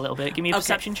table a little bit. Give me a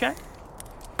perception check.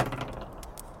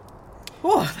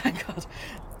 Oh, thank God.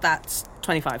 That's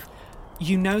 25.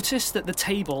 You notice that the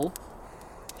table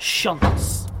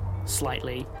shunts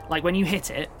slightly. Like, when you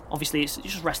hit it, obviously it's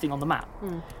just resting on the mat.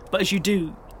 But as you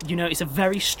do, you notice a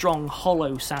very strong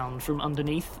hollow sound from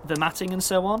underneath the matting and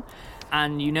so on.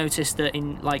 And you notice that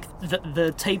in, like,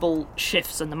 the table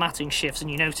shifts and the matting shifts,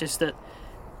 and you notice that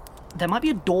there might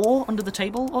be a door under the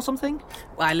table or something.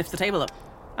 Well, I lift the table up.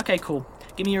 Okay, cool.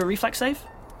 Give me a reflex save.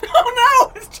 Oh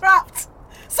no! It's trapped!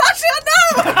 Sasha,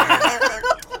 no!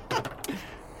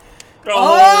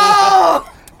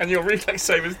 Oh! And your reflex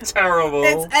save is terrible.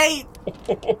 It's 8.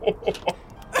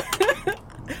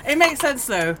 It makes sense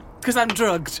though, because I'm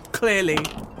drugged, clearly.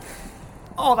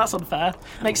 Oh, that's unfair.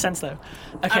 Makes sense though.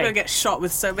 Okay. I'm gonna get shot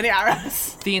with so many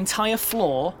arrows. The entire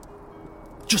floor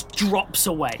just drops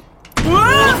away. All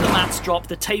of the mats drop,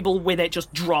 the table with it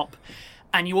just drop,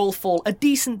 and you all fall a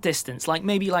decent distance, like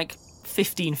maybe like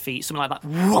 15 feet, something like that.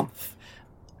 Whoomph.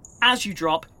 As you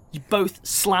drop, you both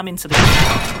slam into the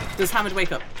ground. Does Hamid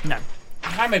wake up? No.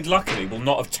 Hamid, luckily, will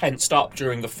not have tensed up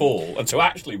during the fall, and so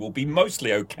actually will be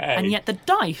mostly okay. And yet the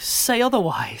dice say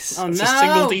otherwise. Oh, It's no. a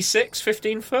single D6,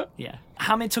 15 foot? Yeah.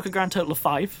 Hamid took a grand total of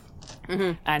 5,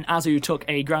 and Azu took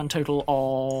a grand total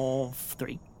of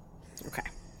 3. Okay.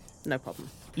 No problem.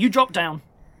 You drop down.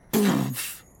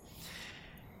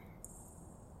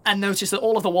 And notice that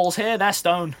all of the walls here, they're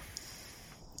stone.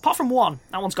 Apart from one.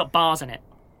 That one's got bars in it.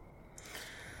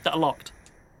 That are locked.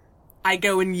 I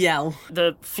go and yell.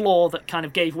 The floor that kind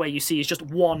of gave way, you see, is just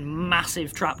one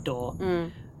massive trapdoor.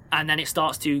 And then it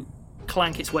starts to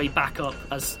clank its way back up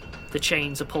as the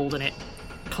chains are pulled and it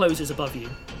closes above you.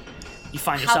 You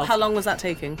find yourself... How long was that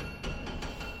taking?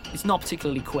 It's not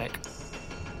particularly quick.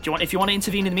 If you want to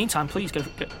intervene in the meantime, please go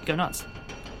nuts.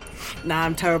 Nah,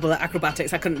 I'm terrible at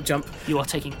acrobatics. I couldn't jump. You are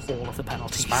taking all of the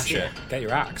penalties. Smash it. Get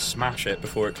your axe. Smash it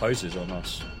before it closes on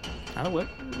us. That'll work.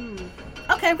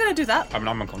 Okay, I'm going to do that. I mean,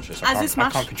 I'm unconscious. As I you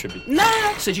smash? can't contribute. No!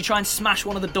 So did you try and smash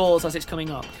one of the doors as it's coming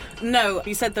up? No,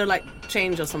 you said they're like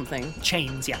chains or something.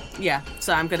 Chains, yeah. Yeah,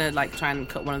 so I'm going to like try and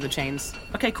cut one of the chains.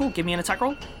 Okay, cool. Give me an attack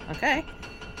roll. Okay.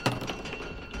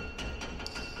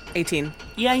 18.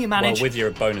 Yeah, you manage. Well, with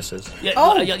your bonuses. Yeah,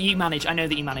 Oh! you manage. I know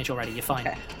that you manage already. You're fine.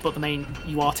 Okay. But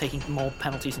you are taking more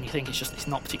penalties than you think. It's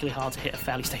not particularly hard to hit a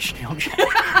fairly stationary object,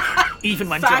 even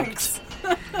when Thanks.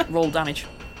 drugged. Roll damage.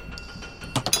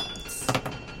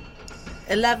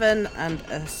 11 and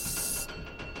a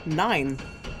 9.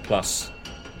 Plus.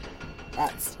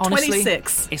 That's Honestly,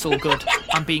 26. It's all good.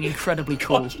 I'm being incredibly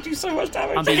cruel. God, you do so much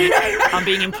damage. I'm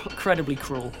being incredibly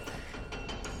cruel.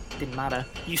 Didn't matter.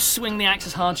 You swing the axe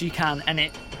as hard as you can, and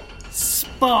it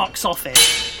sparks off it.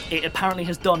 It apparently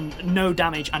has done no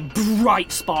damage, and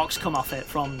bright sparks come off it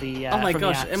from the. Oh my from the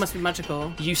gosh, axe. it must be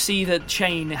magical. You see the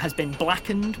chain has been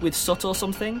blackened with soot or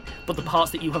something, but the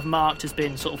parts that you have marked has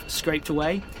been sort of scraped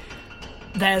away.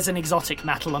 There's an exotic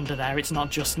metal under there. It's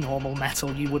not just normal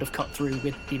metal you would have cut through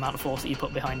with the amount of force that you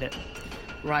put behind it.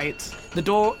 Right. The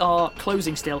door are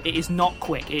closing still. It is not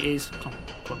quick. It is clunk,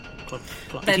 clunk, clunk,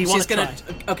 clunk. Then If you she's want to gonna.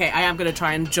 try. Okay, I am gonna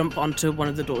try and jump onto one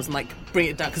of the doors and like bring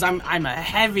it down because I'm a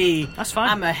heavy. That's fine.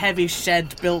 I'm a heavy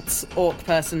shed built orc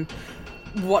person.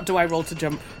 What do I roll to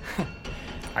jump?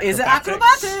 Is it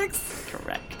acrobatics?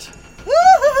 Correct.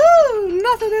 Woohoo!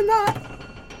 Nothing in that.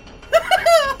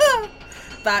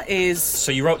 That is.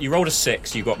 So you rolled a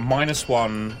 6. You got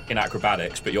 -1 in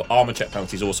acrobatics, but your armor check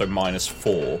penalty is also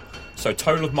 -4. So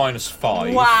total of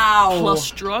 -5. Wow. Plus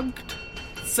drugged.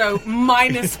 So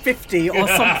 -50 or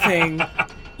something.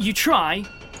 You try.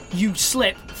 You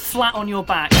slip flat on your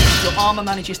back. Your armor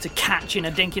manages to catch in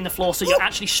a dink in the floor, so you're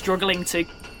actually struggling to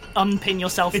unpin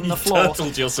yourself from the floor.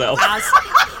 Turtled yourself. As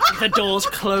the doors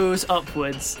close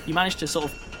upwards. You manage to sort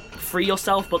of free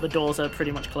yourself, but the doors are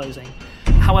pretty much closing.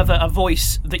 However, a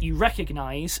voice that you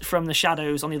recognise from the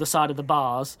shadows on the other side of the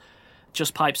bars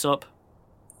just pipes up.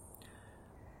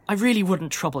 I really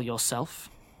wouldn't trouble yourself.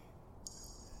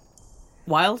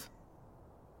 Wild?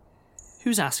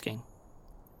 Who's asking?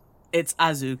 It's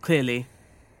Azu, clearly.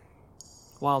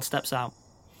 Wild steps out.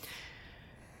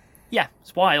 Yeah,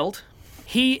 it's Wild.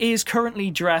 He is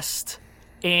currently dressed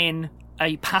in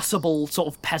a passable sort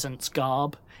of peasant's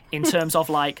garb in terms of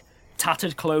like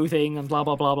tattered clothing and blah,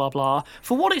 blah, blah, blah, blah.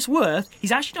 For what it's worth,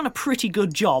 he's actually done a pretty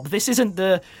good job. This isn't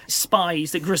the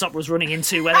spies that Grizzop was running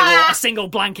into where they wore a single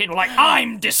blanket and were like,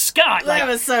 I'm disguised. That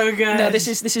was so good. No, this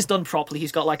is done properly.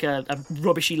 He's got like a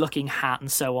rubbishy-looking hat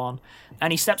and so on.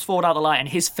 And he steps forward out of the light and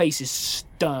his face is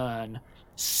stern.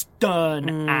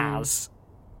 Stern as.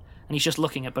 And he's just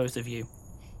looking at both of you.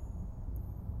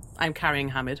 I'm carrying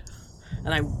Hamid.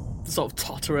 And I sort of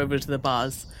totter over to the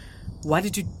bars. Why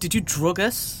did you drug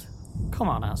us? Come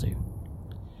on, Azu.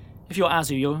 If you're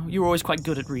Azu, you're always quite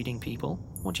good at reading people.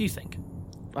 What do you think?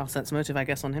 Well, sense motive, I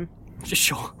guess, on him. Just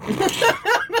sure.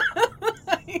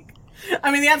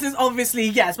 I mean, the answer is obviously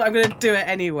yes, but I'm going to do it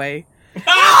anyway. I'm really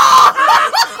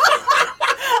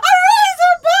so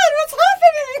bad. What's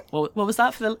happening? What was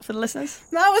that for the listeners?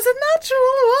 That was a natural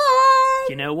one.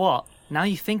 You know what? Now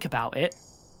you think about it,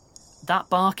 that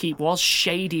barkeep was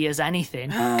shady as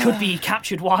anything. Could be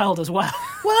captured wild as well.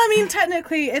 Well, I mean,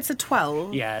 technically, it's a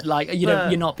 12. Yeah, like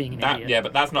you're not being an idiot. Yeah,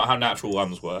 but that's not how natural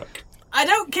ones work. I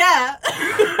don't care.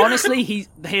 Honestly,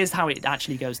 here's how it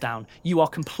actually goes down. You are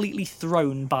completely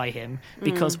thrown by him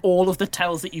because all of the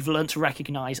tells that you've learned to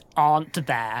recognise aren't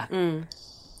there.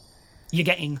 You're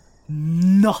getting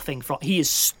nothing from... He is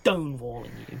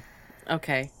stonewalling you.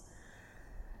 Okay.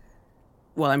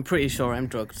 Well, I'm pretty sure I'm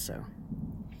drugged, so...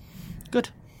 Good.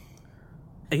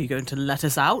 Are you going to let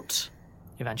us out?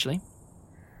 Eventually.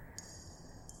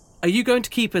 Are you going to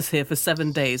keep us here for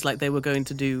 7 days like they were going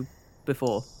to do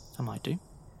before? I might do.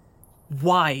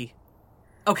 Why?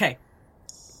 Okay.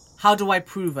 How do I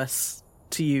prove us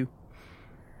to you?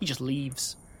 He just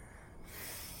leaves.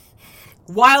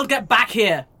 Wild, get back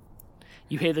here!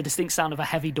 You hear the distinct sound of a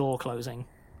heavy door closing.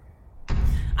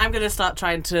 I'm going to start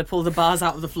trying to pull the bars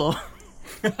out of the floor.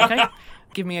 Okay.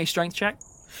 Give me a strength check.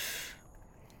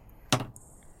 What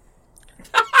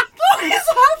is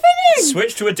happening?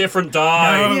 Switch to a different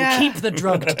die. No, Yeah. keep the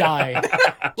drugged die.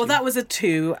 Well, that was a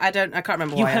 2. I can't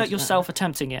remember You why. hurt yourself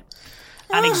attempting it.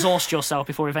 And exhaust yourself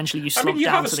before eventually you I slump mean, you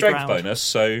down have a to the strength ground. bonus,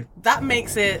 so That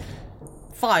makes it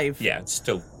 5. yeah, it's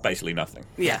still basically nothing.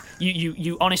 Yeah.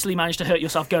 You honestly managed to hurt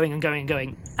yourself going and going and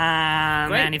going, and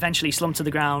Great. then eventually slump to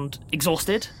the ground,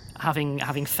 exhausted,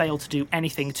 having failed to do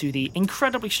anything to the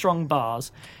incredibly strong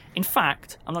bars. In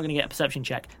fact, I'm not going to get a perception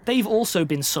check. They've also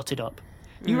been sooted up.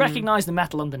 You recognise the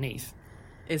metal underneath.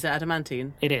 Is it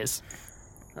adamantine? It is.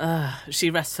 She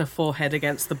rests her forehead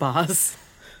against the bars.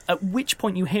 At which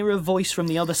point you hear a voice from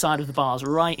the other side of the bars,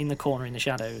 right in the corner in the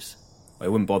shadows. I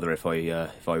wouldn't bother if I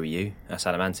were you. That's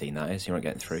adamantine, that is. You're not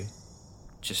getting through.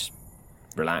 Just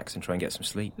relax and try and get some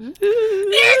sleep. It's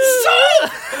so...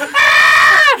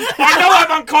 I know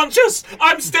I'm unconscious.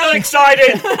 I'm still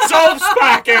excited. Zolf's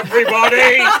back,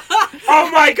 everybody. Oh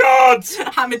my god.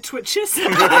 Hamid twitches.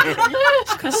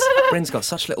 Bryn's got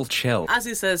such little chill.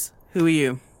 Azu says, who are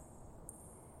you?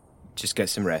 Just get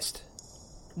some rest.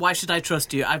 Why should I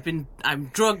trust you? I'm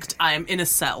drugged. I am in a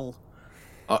cell.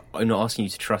 I'm not asking you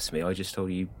to trust me. I just told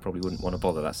you probably wouldn't want to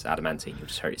bother. That's adamantine. You'll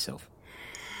just hurt yourself.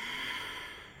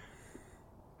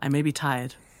 I may be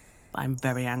tired, but I'm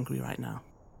very angry right now.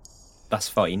 That's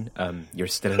fine. You're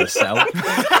still in a cell.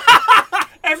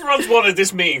 Everyone's wanted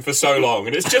this meeting for so long,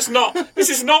 and it's just not. This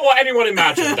is not what anyone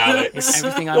imagined, Alex. It's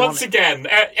everything I Once wanted. again,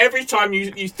 every time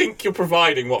you think you're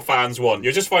providing what fans want,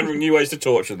 you're just finding new ways to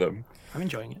torture them. I'm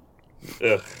enjoying it.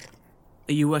 Ugh.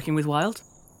 Are you working with Wild?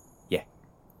 Yeah.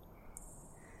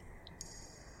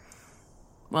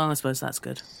 Well, I suppose that's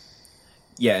good.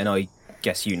 Yeah, and I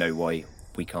guess you know why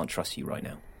we can't trust you right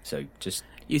now. So just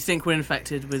You think we're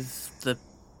infected with the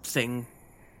thing?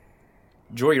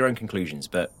 draw your own conclusions,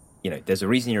 but, you know, there's a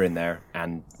reason you're in there,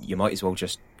 and you might as well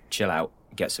just chill out,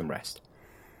 get some rest.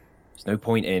 There's no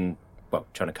point in, well,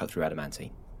 trying to cut through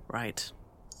adamantine. Right.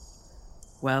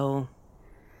 Well,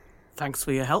 thanks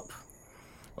for your help.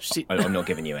 I'm not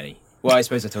giving you any. Well, I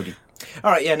suppose I told you.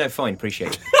 All right, yeah, no, fine,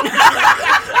 appreciate it.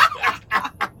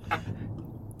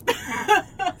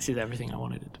 This is everything I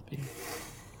wanted it to be.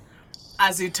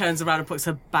 Azu turns around and puts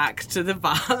her back to the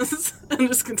bars and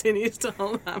just continues to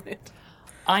hold Hamid.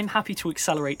 I'm happy to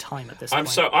accelerate time at this I'm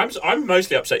point. I'm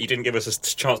mostly upset you didn't give us a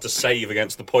chance to save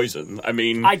against the poison. I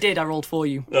mean, I did. I rolled for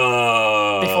you. Before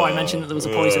I mentioned that there was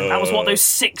a poison. That was what those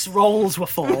 6 rolls were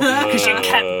for, because you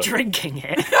kept drinking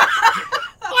it.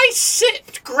 I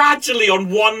sipped gradually on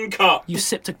one cup. You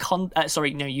sipped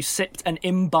you sipped an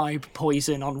imbibe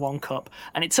poison on 1 cup,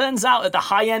 and it turns out at the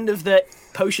high end of the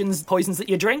poisons that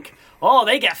you drink,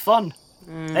 they get fun.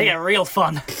 They get real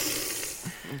fun.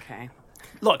 Okay.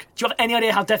 Look, do you have any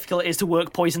idea how difficult it is to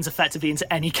work poisons effectively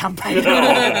into any campaign?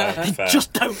 They Fair.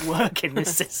 just don't work in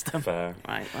this system. Fair.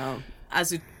 Right, well,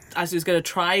 Azu's going to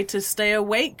try to stay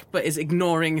awake, but is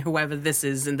ignoring whoever this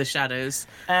is in the shadows,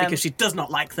 because she does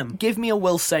not like them. Give me a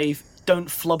will save,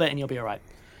 don't flub it, and you'll be alright.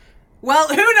 Well,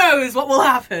 who knows what will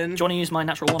happen? Do you want to use my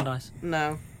natural 1 dice?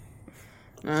 No.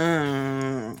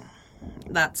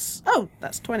 That's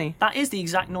 20. That is the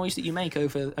exact noise that you make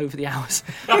over the hours.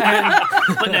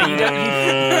 But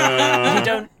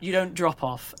no, you don't drop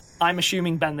off. I'm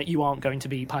assuming, Ben, that you aren't going to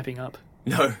be piping up.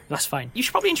 No. That's fine. You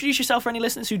should probably introduce yourself for any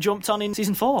listeners who jumped on in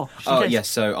season 4. Oh, yes,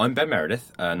 so I'm Ben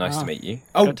Meredith. Nice to meet you.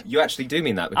 Oh, Good. you actually do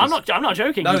mean that? Because... I'm not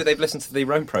joking. No, they've listened to the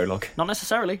Rome prologue. Not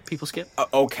necessarily. People skip.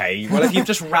 Okay, well, if you've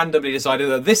just randomly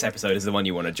decided that this episode is the one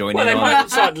you want to join Well, in they on... might have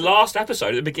decided last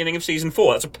episode at the beginning of season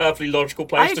 4. That's a perfectly logical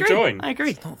place to join. I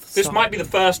agree. This might be the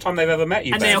first time they've ever met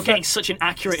you, And Ben. they are getting such an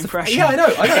accurate impression. Yeah, I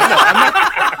know.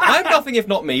 I'm nothing if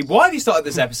not me. Why have you started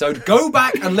this episode? Go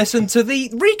back and listen to the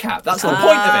recap. That's the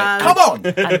point of it. Come on.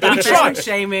 And We tried.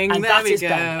 shaming. And There that we is go.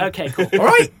 Ben. Okay, cool. All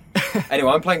right. Anyway,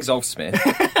 I'm playing Zolf Smith.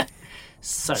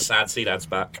 So, Sad see dad's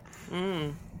back.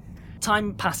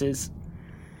 time passes,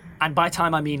 and by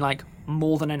time I mean like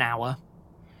more than an hour.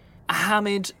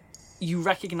 Hamid, you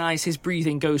recognise his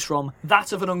breathing goes from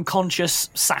that of an unconscious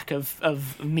sack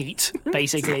of meat,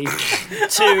 basically,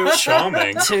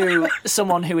 to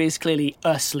someone who is clearly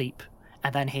asleep,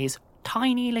 and then his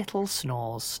tiny little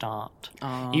snores start.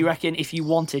 You reckon if you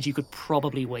wanted, you could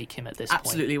probably wake him at this point?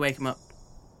 Absolutely wake him up.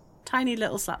 Tiny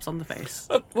little slaps on the face.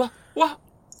 What?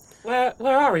 Where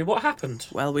are we? What happened?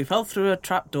 Well, we fell through a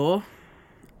trapdoor.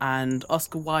 And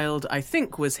Oscar Wilde, I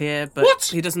think, was here, but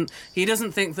he doesn't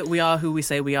think that we are who we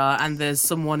say we are, and there's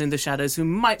someone in the shadows who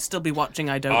might still be watching,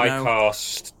 I don't know. I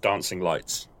cast Dancing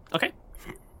Lights. Okay.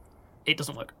 It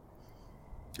doesn't work.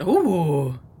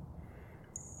 Ooh.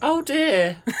 Oh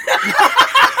dear.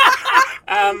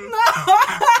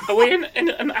 Are we in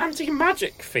an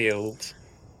anti-magic field?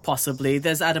 Possibly.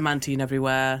 There's adamantine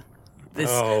everywhere.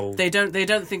 They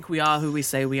don't think we are who we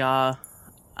say we are.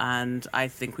 And I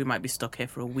think we might be stuck here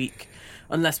for a week,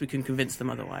 unless we can convince them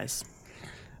otherwise.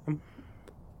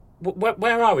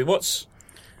 Where are we?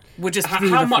 We're just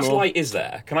how much light is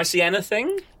there? Can I see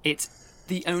anything? It's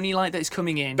the only light that is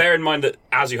coming in. Bear in mind that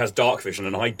Azu has dark vision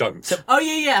and I don't.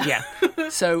 Yeah.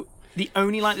 So the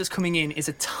only light that's coming in is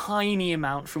a tiny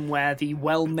amount from where the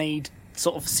well-made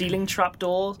sort of ceiling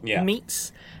trapdoor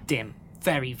meets. Dim.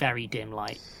 Very, very dim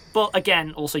light. But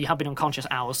again, also you have been unconscious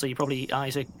hours, so your probably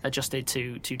eyes are adjusted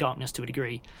to darkness to a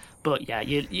degree. But yeah,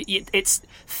 it's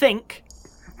think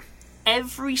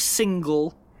every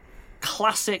single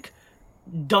classic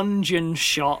dungeon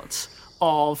shot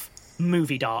of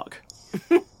Movie Dark.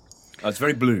 It's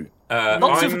very blue.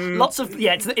 Lots of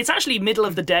it's actually middle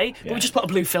of the day, but we just put a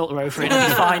blue filter over it. It'll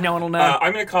be fine. No one will know.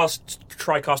 I'm going to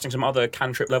try casting some other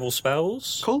cantrip level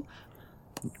spells. Cool.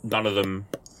 None of them.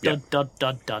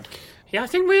 Dud. Yeah, I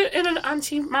think we're in an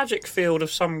anti-magic field of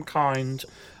some kind.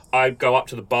 I go up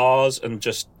to the bars and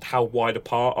just how wide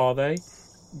apart are they?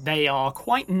 They are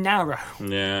quite narrow.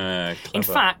 Yeah, clever. In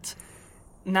fact,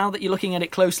 now that you're looking at it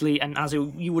closely, and as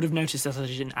you would have noticed as I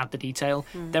didn't add the detail,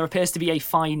 there appears to be a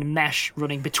fine mesh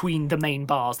running between the main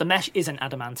bars. The mesh isn't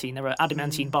adamantine. There are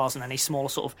adamantine bars and then a small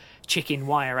sort of chicken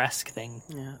wire-esque thing.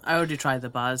 Yeah, I already tried the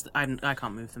bars. I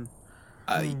can't move them.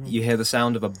 You hear the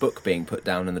sound of a book being put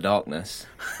down in the darkness.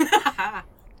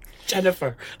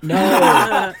 Jennifer.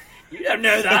 No. You don't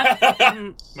know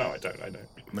that. No, I don't. I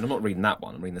mean, I'm not reading that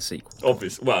one. I'm reading the sequel.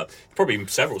 Obviously. Well, probably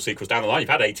several sequels down the line. You've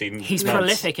had 18 He's months.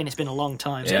 prolific and it's been a long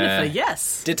time. Yeah. Jennifer,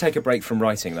 yes. Did take a break from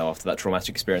writing, though, after that traumatic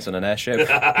experience on an airship.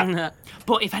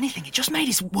 But if anything, it just made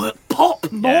his work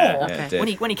pop more it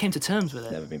did. when he came to terms with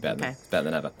it. Never been better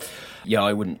than ever. Yeah,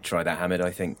 I wouldn't try that, Hamid.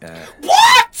 I think...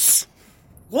 What?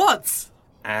 What?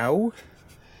 Ow.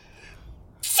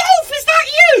 Soph, is that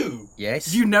you?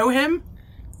 Yes. You know him?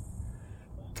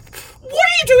 What are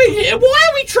you doing here? Why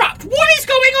are we trapped? What is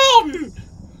going on?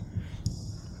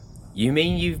 You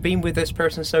mean you've been with this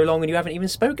person so long and you haven't even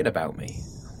spoken about me?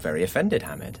 I'm very offended,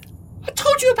 Hamid. I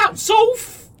told you about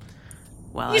Zolf.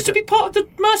 Well, He used to be part of the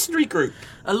mercenary group.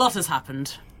 A lot has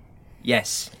happened.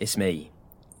 Yes, it's me.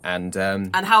 And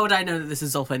And how would I know that this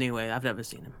is Zolf anyway? I've never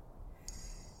seen him.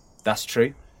 that's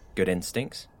true. Good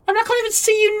instincts. I mean, I can't even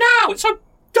see you now. It's so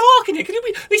dark in here. Can you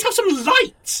at least have some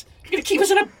light? You're going to keep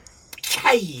us in a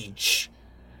cage.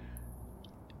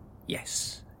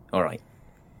 Yes. All right.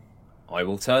 I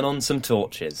will turn on some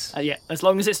torches. Yeah, as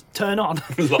long as it's turn on.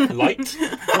 Light?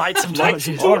 Light some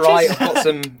torches. All right, I've got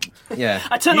some... Yeah.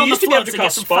 I turn You on the used to be able floods to and get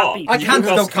cast some spark. fat people. I can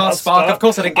still cast spark. Of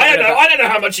course I didn't get rid of that. I don't know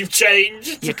how much you've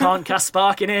changed. You can't cast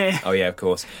spark in here. Oh, yeah, of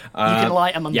course. You can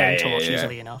light a mundane torch yeah.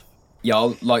 easily enough. Yeah,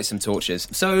 I'll light some torches.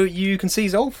 So you can see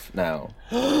Zolf now.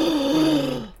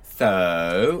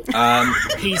 So,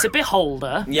 He's a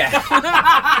beholder. yeah.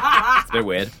 It's a bit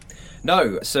weird.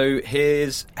 No, so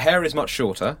his hair is much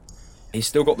shorter. He's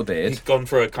still got the beard. He's gone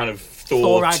for a kind of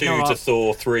Thor Thor 2 Ragnarok. to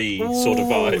Thor 3 sort of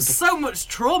vibe. So much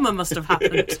trauma must have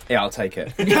happened. Yeah, I'll take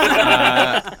it.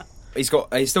 He's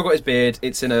still got his beard.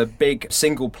 It's in a big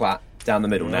single plait down the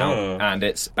middle now, and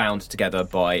it's bound together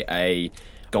by a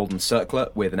golden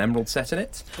circlet with an emerald set in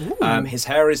it. His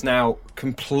hair is now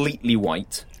completely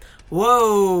white.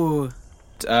 Whoa.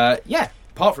 Yeah,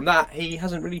 apart from that, he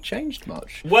hasn't really changed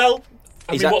much. Well,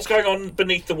 I He's mean, what's going on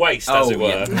beneath the waist, as it were?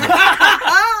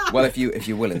 Yeah. Well, if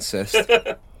you will insist.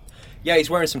 Yeah, he's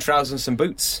wearing some trousers and some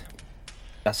boots.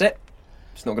 That's it.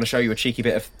 It's not going to show you a cheeky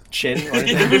bit of chin or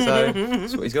anything, so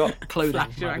that's what he's got. Clothing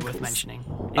might be worth mentioning.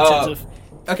 In terms of...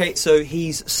 Okay, so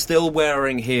he's still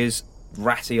wearing his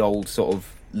ratty old sort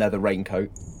of leather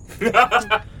raincoat.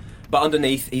 But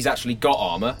underneath, he's actually got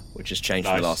armour, which has changed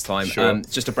from the last time. Sure.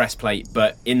 It's just a breastplate,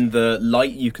 but in the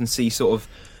light you can see sort of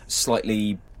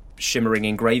slightly shimmering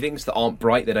engravings that aren't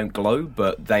bright, they don't glow,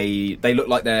 but they look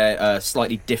like they're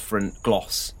slightly different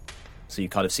gloss. So you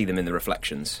kind of see them in the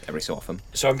reflections every so often.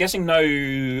 So I'm guessing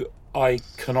no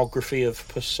iconography of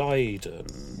Poseidon?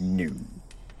 No.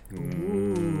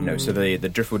 No, so the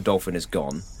driftwood dolphin is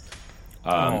gone. Is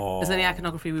there any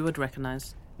iconography we would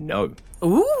recognise? No.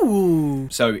 Ooh.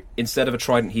 So instead of a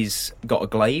trident, he's got a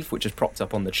glaive, which is propped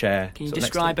up on the chair. Can you sort of next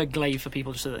to describe him. a glaive for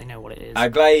people just so that they know what it is? A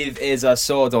glaive is a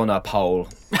sword on a pole.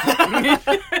 Yeah,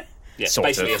 Sort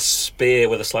basically of. a spear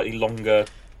with a slightly longer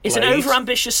It's an blade.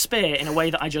 overambitious spear in a way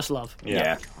that I just love.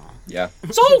 Yeah.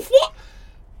 Zolf,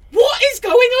 what is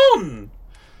going on?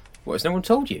 What, has no one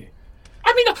told you?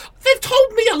 I mean, they've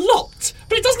told me a lot,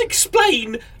 but it doesn't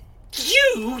explain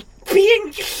you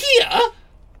being here.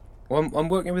 Well, I'm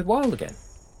working with Wild again.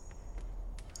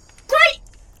 Great!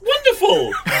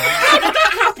 Wonderful! How did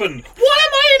that happen? Why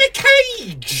am I in a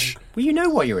cage? Well, you know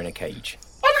why you're in a cage.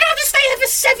 I'm going to have to stay here for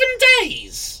 7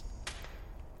 days.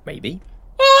 Maybe.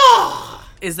 Ah!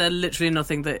 Is there literally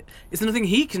nothing that... Is there nothing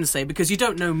he can say? Because you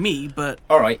don't know me, but...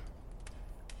 All right.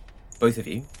 Both of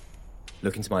you,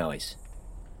 look into my eyes.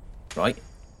 Right?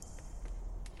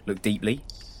 Look deeply.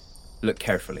 Look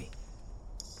carefully.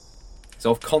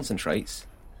 Zolf concentrates,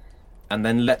 and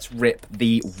then let's rip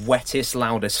the wettest,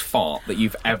 loudest fart that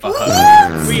you've ever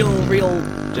heard.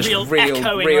 Just real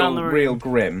echoing around the room. real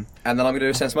grim. And then I'm going to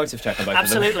do a sense motive check on both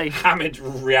Absolutely. of them. Hamid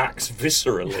reacts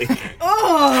viscerally.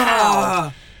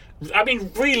 Oh! I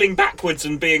mean, reeling backwards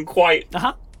and being quite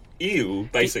ew,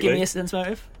 basically. Give me a sense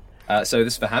motive. So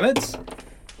this is for Hamid.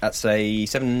 That's a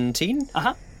 17.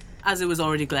 As it was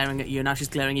already glaring at you, now she's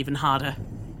glaring even harder.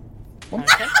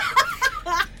 Okay.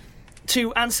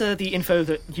 To answer the info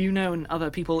that you know and other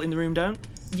people in the room don't,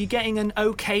 you're getting an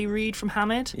okay read from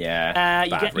Hamid. Yeah,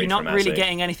 You're not from really Azu.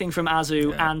 getting anything from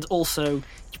Azu, and also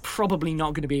you're probably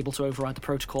not going to be able to override the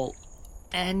protocol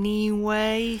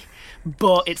anyway.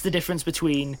 But it's the difference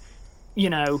between,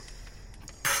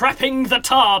 prepping the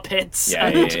tar pits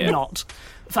and not.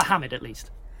 For Hamid, at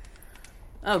least.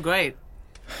 Oh, great.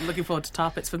 I'm looking forward to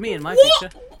tar pits for me in my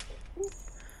future.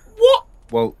 What?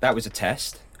 Well, that was a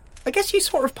test. I guess you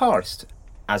sort of passed.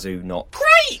 Azu, not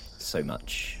Great! so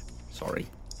much. Sorry.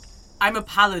 I'm a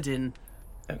paladin.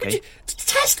 Okay. The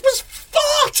test was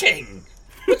farting!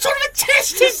 What sort of a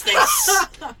test is this?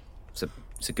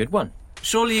 It's a good one.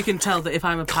 Surely you can tell that if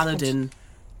I'm a paladin,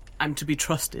 I'm to be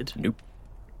trusted. Nope.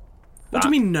 What do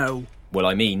you mean, no? Well,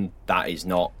 I mean, that is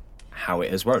not how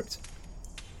it has worked.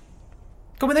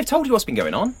 Come on, they've told you what's been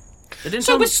going on. They didn't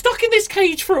So tell we're me... stuck in this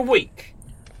cage for a week.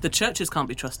 The churches can't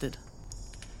be trusted.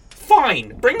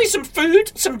 Fine. Bring me some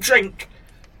food, some drink,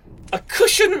 a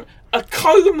cushion, a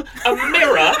comb, a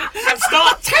mirror, and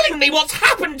start telling me what's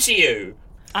happened to you.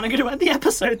 And I'm going to end the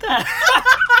episode there.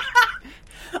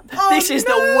 This is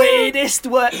the weirdest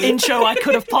intro I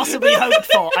could have possibly hoped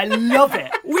for. I love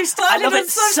it. We started I love on it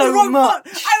such so the wrong much.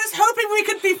 foot. I was hoping we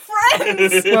could be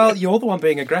friends. Well, you're the one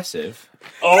being aggressive.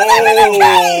 All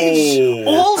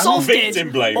Zolf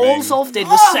victim blaming. was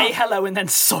say hello and then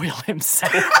soil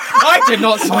himself. I did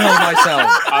not soil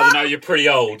myself. I don't know, you're pretty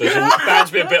old. There's bound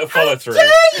to be a bit of follow through. Dare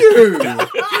you? I'm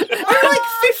like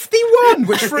 51,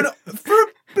 which for a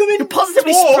blooming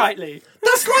Positively dwarf, sprightly.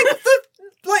 That's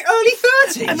like early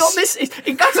 30s. And on this,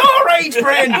 that's our age,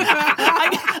 friend.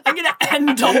 I'm going to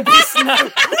end on this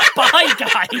note. Bye,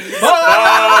 guys.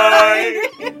 Bye.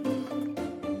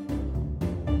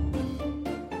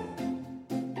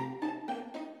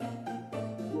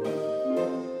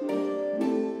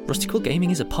 Rusty Quill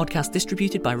Gaming is a podcast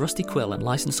distributed by Rusty Quill and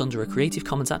licensed under a Creative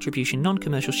Commons Attribution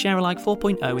Non-Commercial Share-alike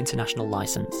 4.0 international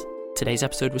license. Today's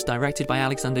episode was directed by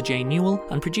Alexander J. Newell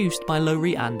and produced by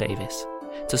Lowry Ann Davis.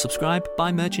 To subscribe,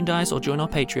 buy merchandise or join our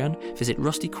Patreon, visit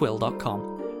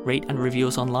rustyquill.com. Rate and review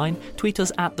us online, tweet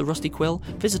us at The Rusty Quill,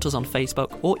 visit us on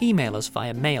Facebook or email us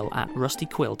via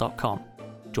mail@rustyquill.com.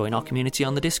 Join our community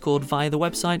on the Discord via the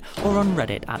website or on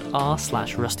Reddit at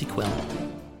r/rustyquill.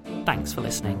 Thanks for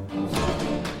listening.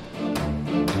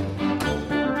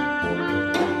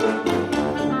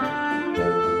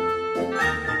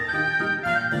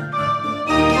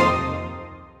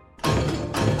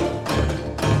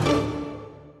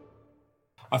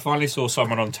 I finally saw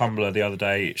someone on Tumblr the other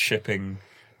day shipping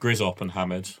Grizzop and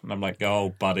Hamid, and I'm like, oh,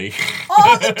 buddy.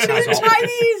 Oh, the two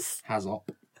Chinese! Hazop.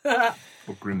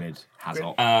 Or Grimid.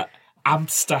 Hazop.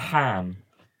 Amsterhan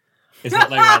is what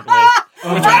they went with.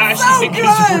 Which I actually think is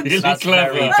really That's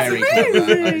clever. very clever.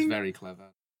 That is very clever.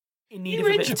 In need You of were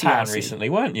a in bit of Japan TLC. recently,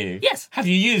 weren't you? Yes. Have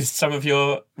you used some of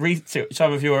your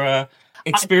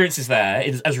experiences there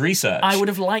as research? I would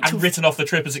have liked to and have- written off the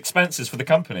trip as expenses for the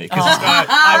company. Because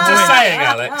I'm just saying,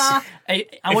 Alex.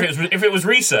 If it was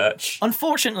research,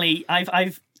 Unfortunately,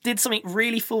 I've did something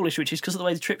really foolish, which is because of the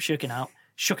way the trip shook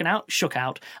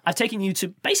out. I've taken you to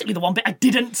basically the one bit I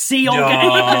didn't see or get any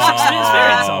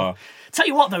experience of. Tell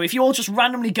you what, though, if you all just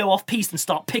randomly go off piste and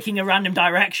start picking a random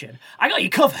direction, I got you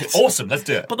covered. Awesome, let's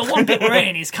do it. But the one bit we're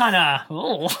in is kind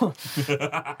of...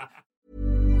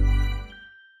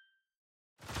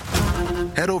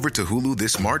 Head over to Hulu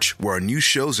this March, where our new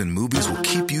shows and movies will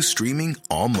keep you streaming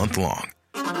all month long.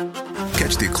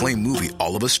 Catch the acclaimed movie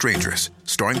All of Us Strangers,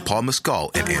 starring Paul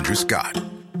Mescal and Andrew Scott.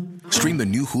 Stream the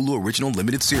new Hulu original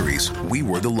limited series, We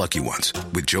Were the Lucky Ones,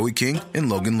 with Joey King and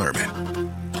Logan Lerman.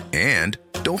 And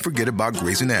don't forget about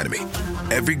Grey's Anatomy.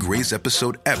 Every Grey's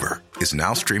episode ever is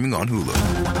now streaming on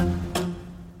Hulu.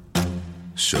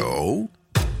 So,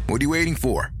 what are you waiting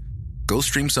for? Go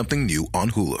stream something new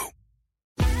on Hulu.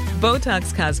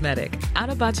 Botox Cosmetic, out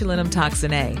of botulinum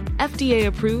toxin A, FDA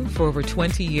approved for over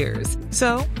 20 years.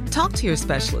 So, talk to your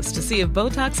specialist to see if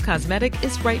Botox Cosmetic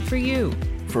is right for you.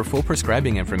 For full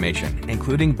prescribing information,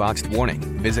 including boxed warning,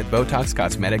 visit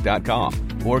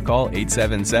BotoxCosmetic.com or call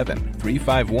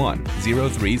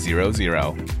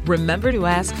 877-351-0300. Remember to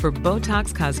ask for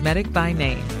Botox Cosmetic by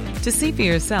name. To see for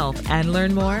yourself and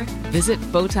learn more, visit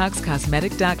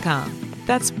BotoxCosmetic.com.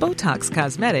 That's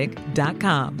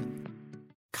BotoxCosmetic.com.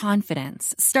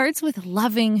 Confidence starts with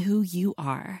loving who you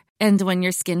are. And when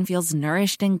your skin feels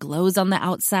nourished and glows on the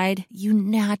outside, you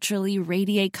naturally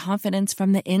radiate confidence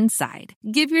from the inside.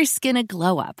 Give your skin a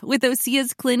glow up with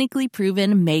Osea's clinically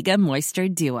proven Mega Moisture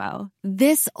Duo.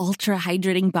 This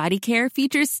ultra-hydrating body care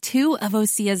features two of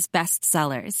Osea's best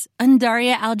sellers,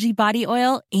 Undaria Algae Body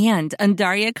Oil and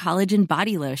Undaria Collagen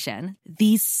Body Lotion.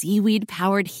 These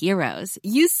seaweed-powered heroes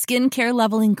use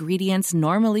skincare-level ingredients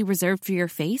normally reserved for your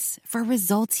face for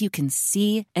results you can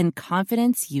see and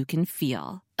confidence you can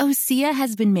feel. Osea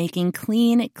has been making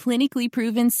clean, clinically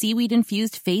proven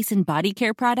seaweed-infused face and body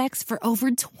care products for over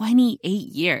 28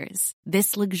 years.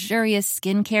 This luxurious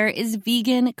skincare is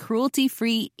vegan,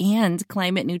 cruelty-free, and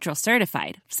climate-neutral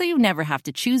certified, so you never have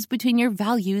to choose between your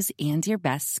values and your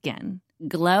best skin.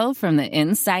 Glow from the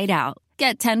inside out.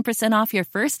 Get 10% off your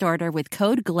first order with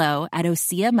code GLOW at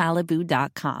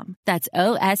OseaMalibu.com. That's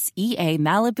OSEA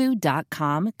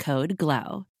Malibu.com, code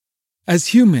GLOW.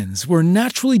 As humans, we're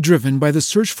naturally driven by the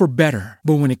search for better.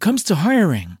 But when it comes to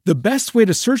hiring, the best way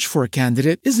to search for a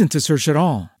candidate isn't to search at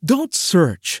all. Don't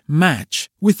search, match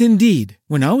with Indeed.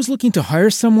 When I was looking to hire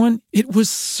someone, it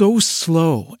was so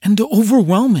slow and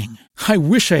overwhelming. I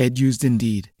wish I had used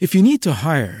Indeed. If you need to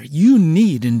hire, you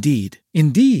need Indeed.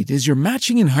 Indeed is your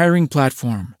matching and hiring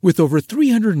platform with over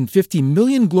 350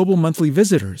 million global monthly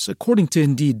visitors, according to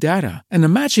Indeed data, and a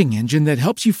matching engine that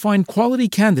helps you find quality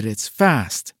candidates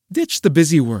fast. Ditch the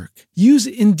busy work. Use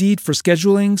Indeed for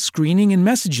scheduling, screening, and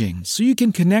messaging so you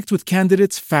can connect with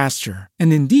candidates faster.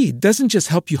 And Indeed doesn't just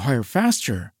help you hire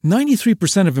faster.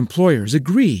 93% of employers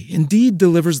agree Indeed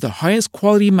delivers the highest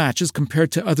quality matches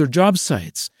compared to other job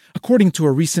sites, according to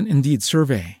a recent Indeed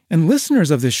survey. And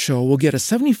listeners of this show will get a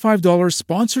 $75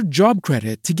 sponsored job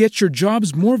credit to get your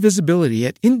jobs more visibility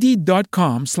at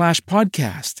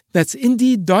Indeed.com/podcast. That's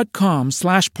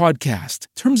Indeed.com/podcast.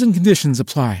 Terms and conditions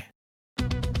apply.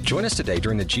 Join us today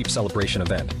during the Jeep Celebration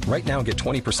event. Right now, get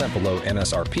 20% below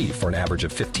MSRP for an average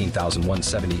of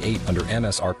 $15,178 under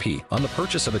MSRP on the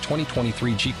purchase of a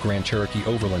 2023 Jeep Grand Cherokee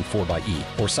Overland 4xE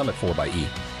or Summit 4xE.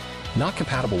 Not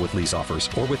compatible with lease offers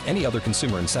or with any other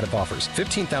consumer incentive offers.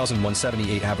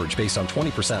 $15,178 average based on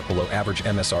 20% below average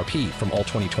MSRP from all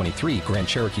 2023 Grand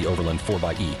Cherokee Overland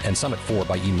 4xE and Summit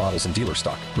 4xE models in dealer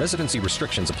stock. Residency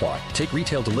restrictions apply. Take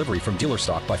retail delivery from dealer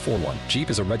stock by 4/1. Jeep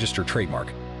is a registered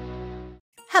trademark.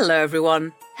 Hello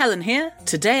everyone, Helen here.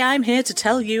 Today I'm here to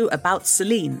tell you about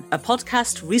Selene, a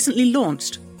podcast recently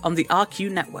launched on the RQ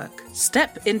network.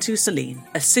 Step into Selene,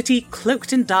 a city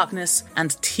cloaked in darkness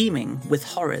and teeming with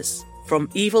horrors. From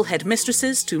evil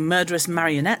headmistresses to murderous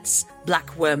marionettes,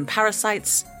 black worm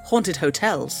parasites, haunted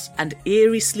hotels, and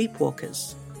eerie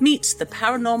sleepwalkers. Meet the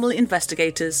paranormal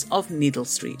investigators of Needle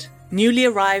Street, newly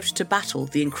arrived to battle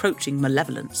the encroaching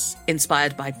malevolence.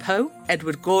 Inspired by Poe,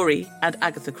 Edward Gorey, and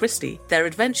Agatha Christie, their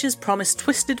adventures promise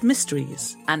twisted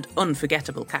mysteries and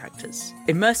unforgettable characters.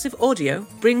 Immersive audio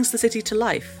brings the city to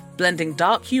life, blending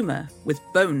dark humour with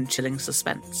bone-chilling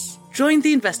suspense. Join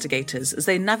the investigators as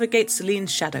they navigate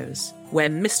Selene's shadows, where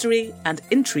mystery and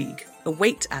intrigue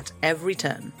await at every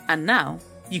turn. And now,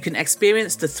 you can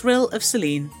experience the thrill of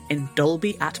Selene in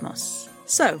Dolby Atmos.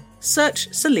 So, search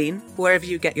Selene wherever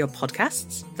you get your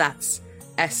podcasts, that's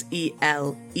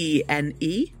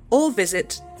SELENE, or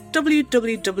visit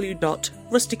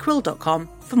www.rustyquill.com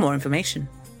for more information.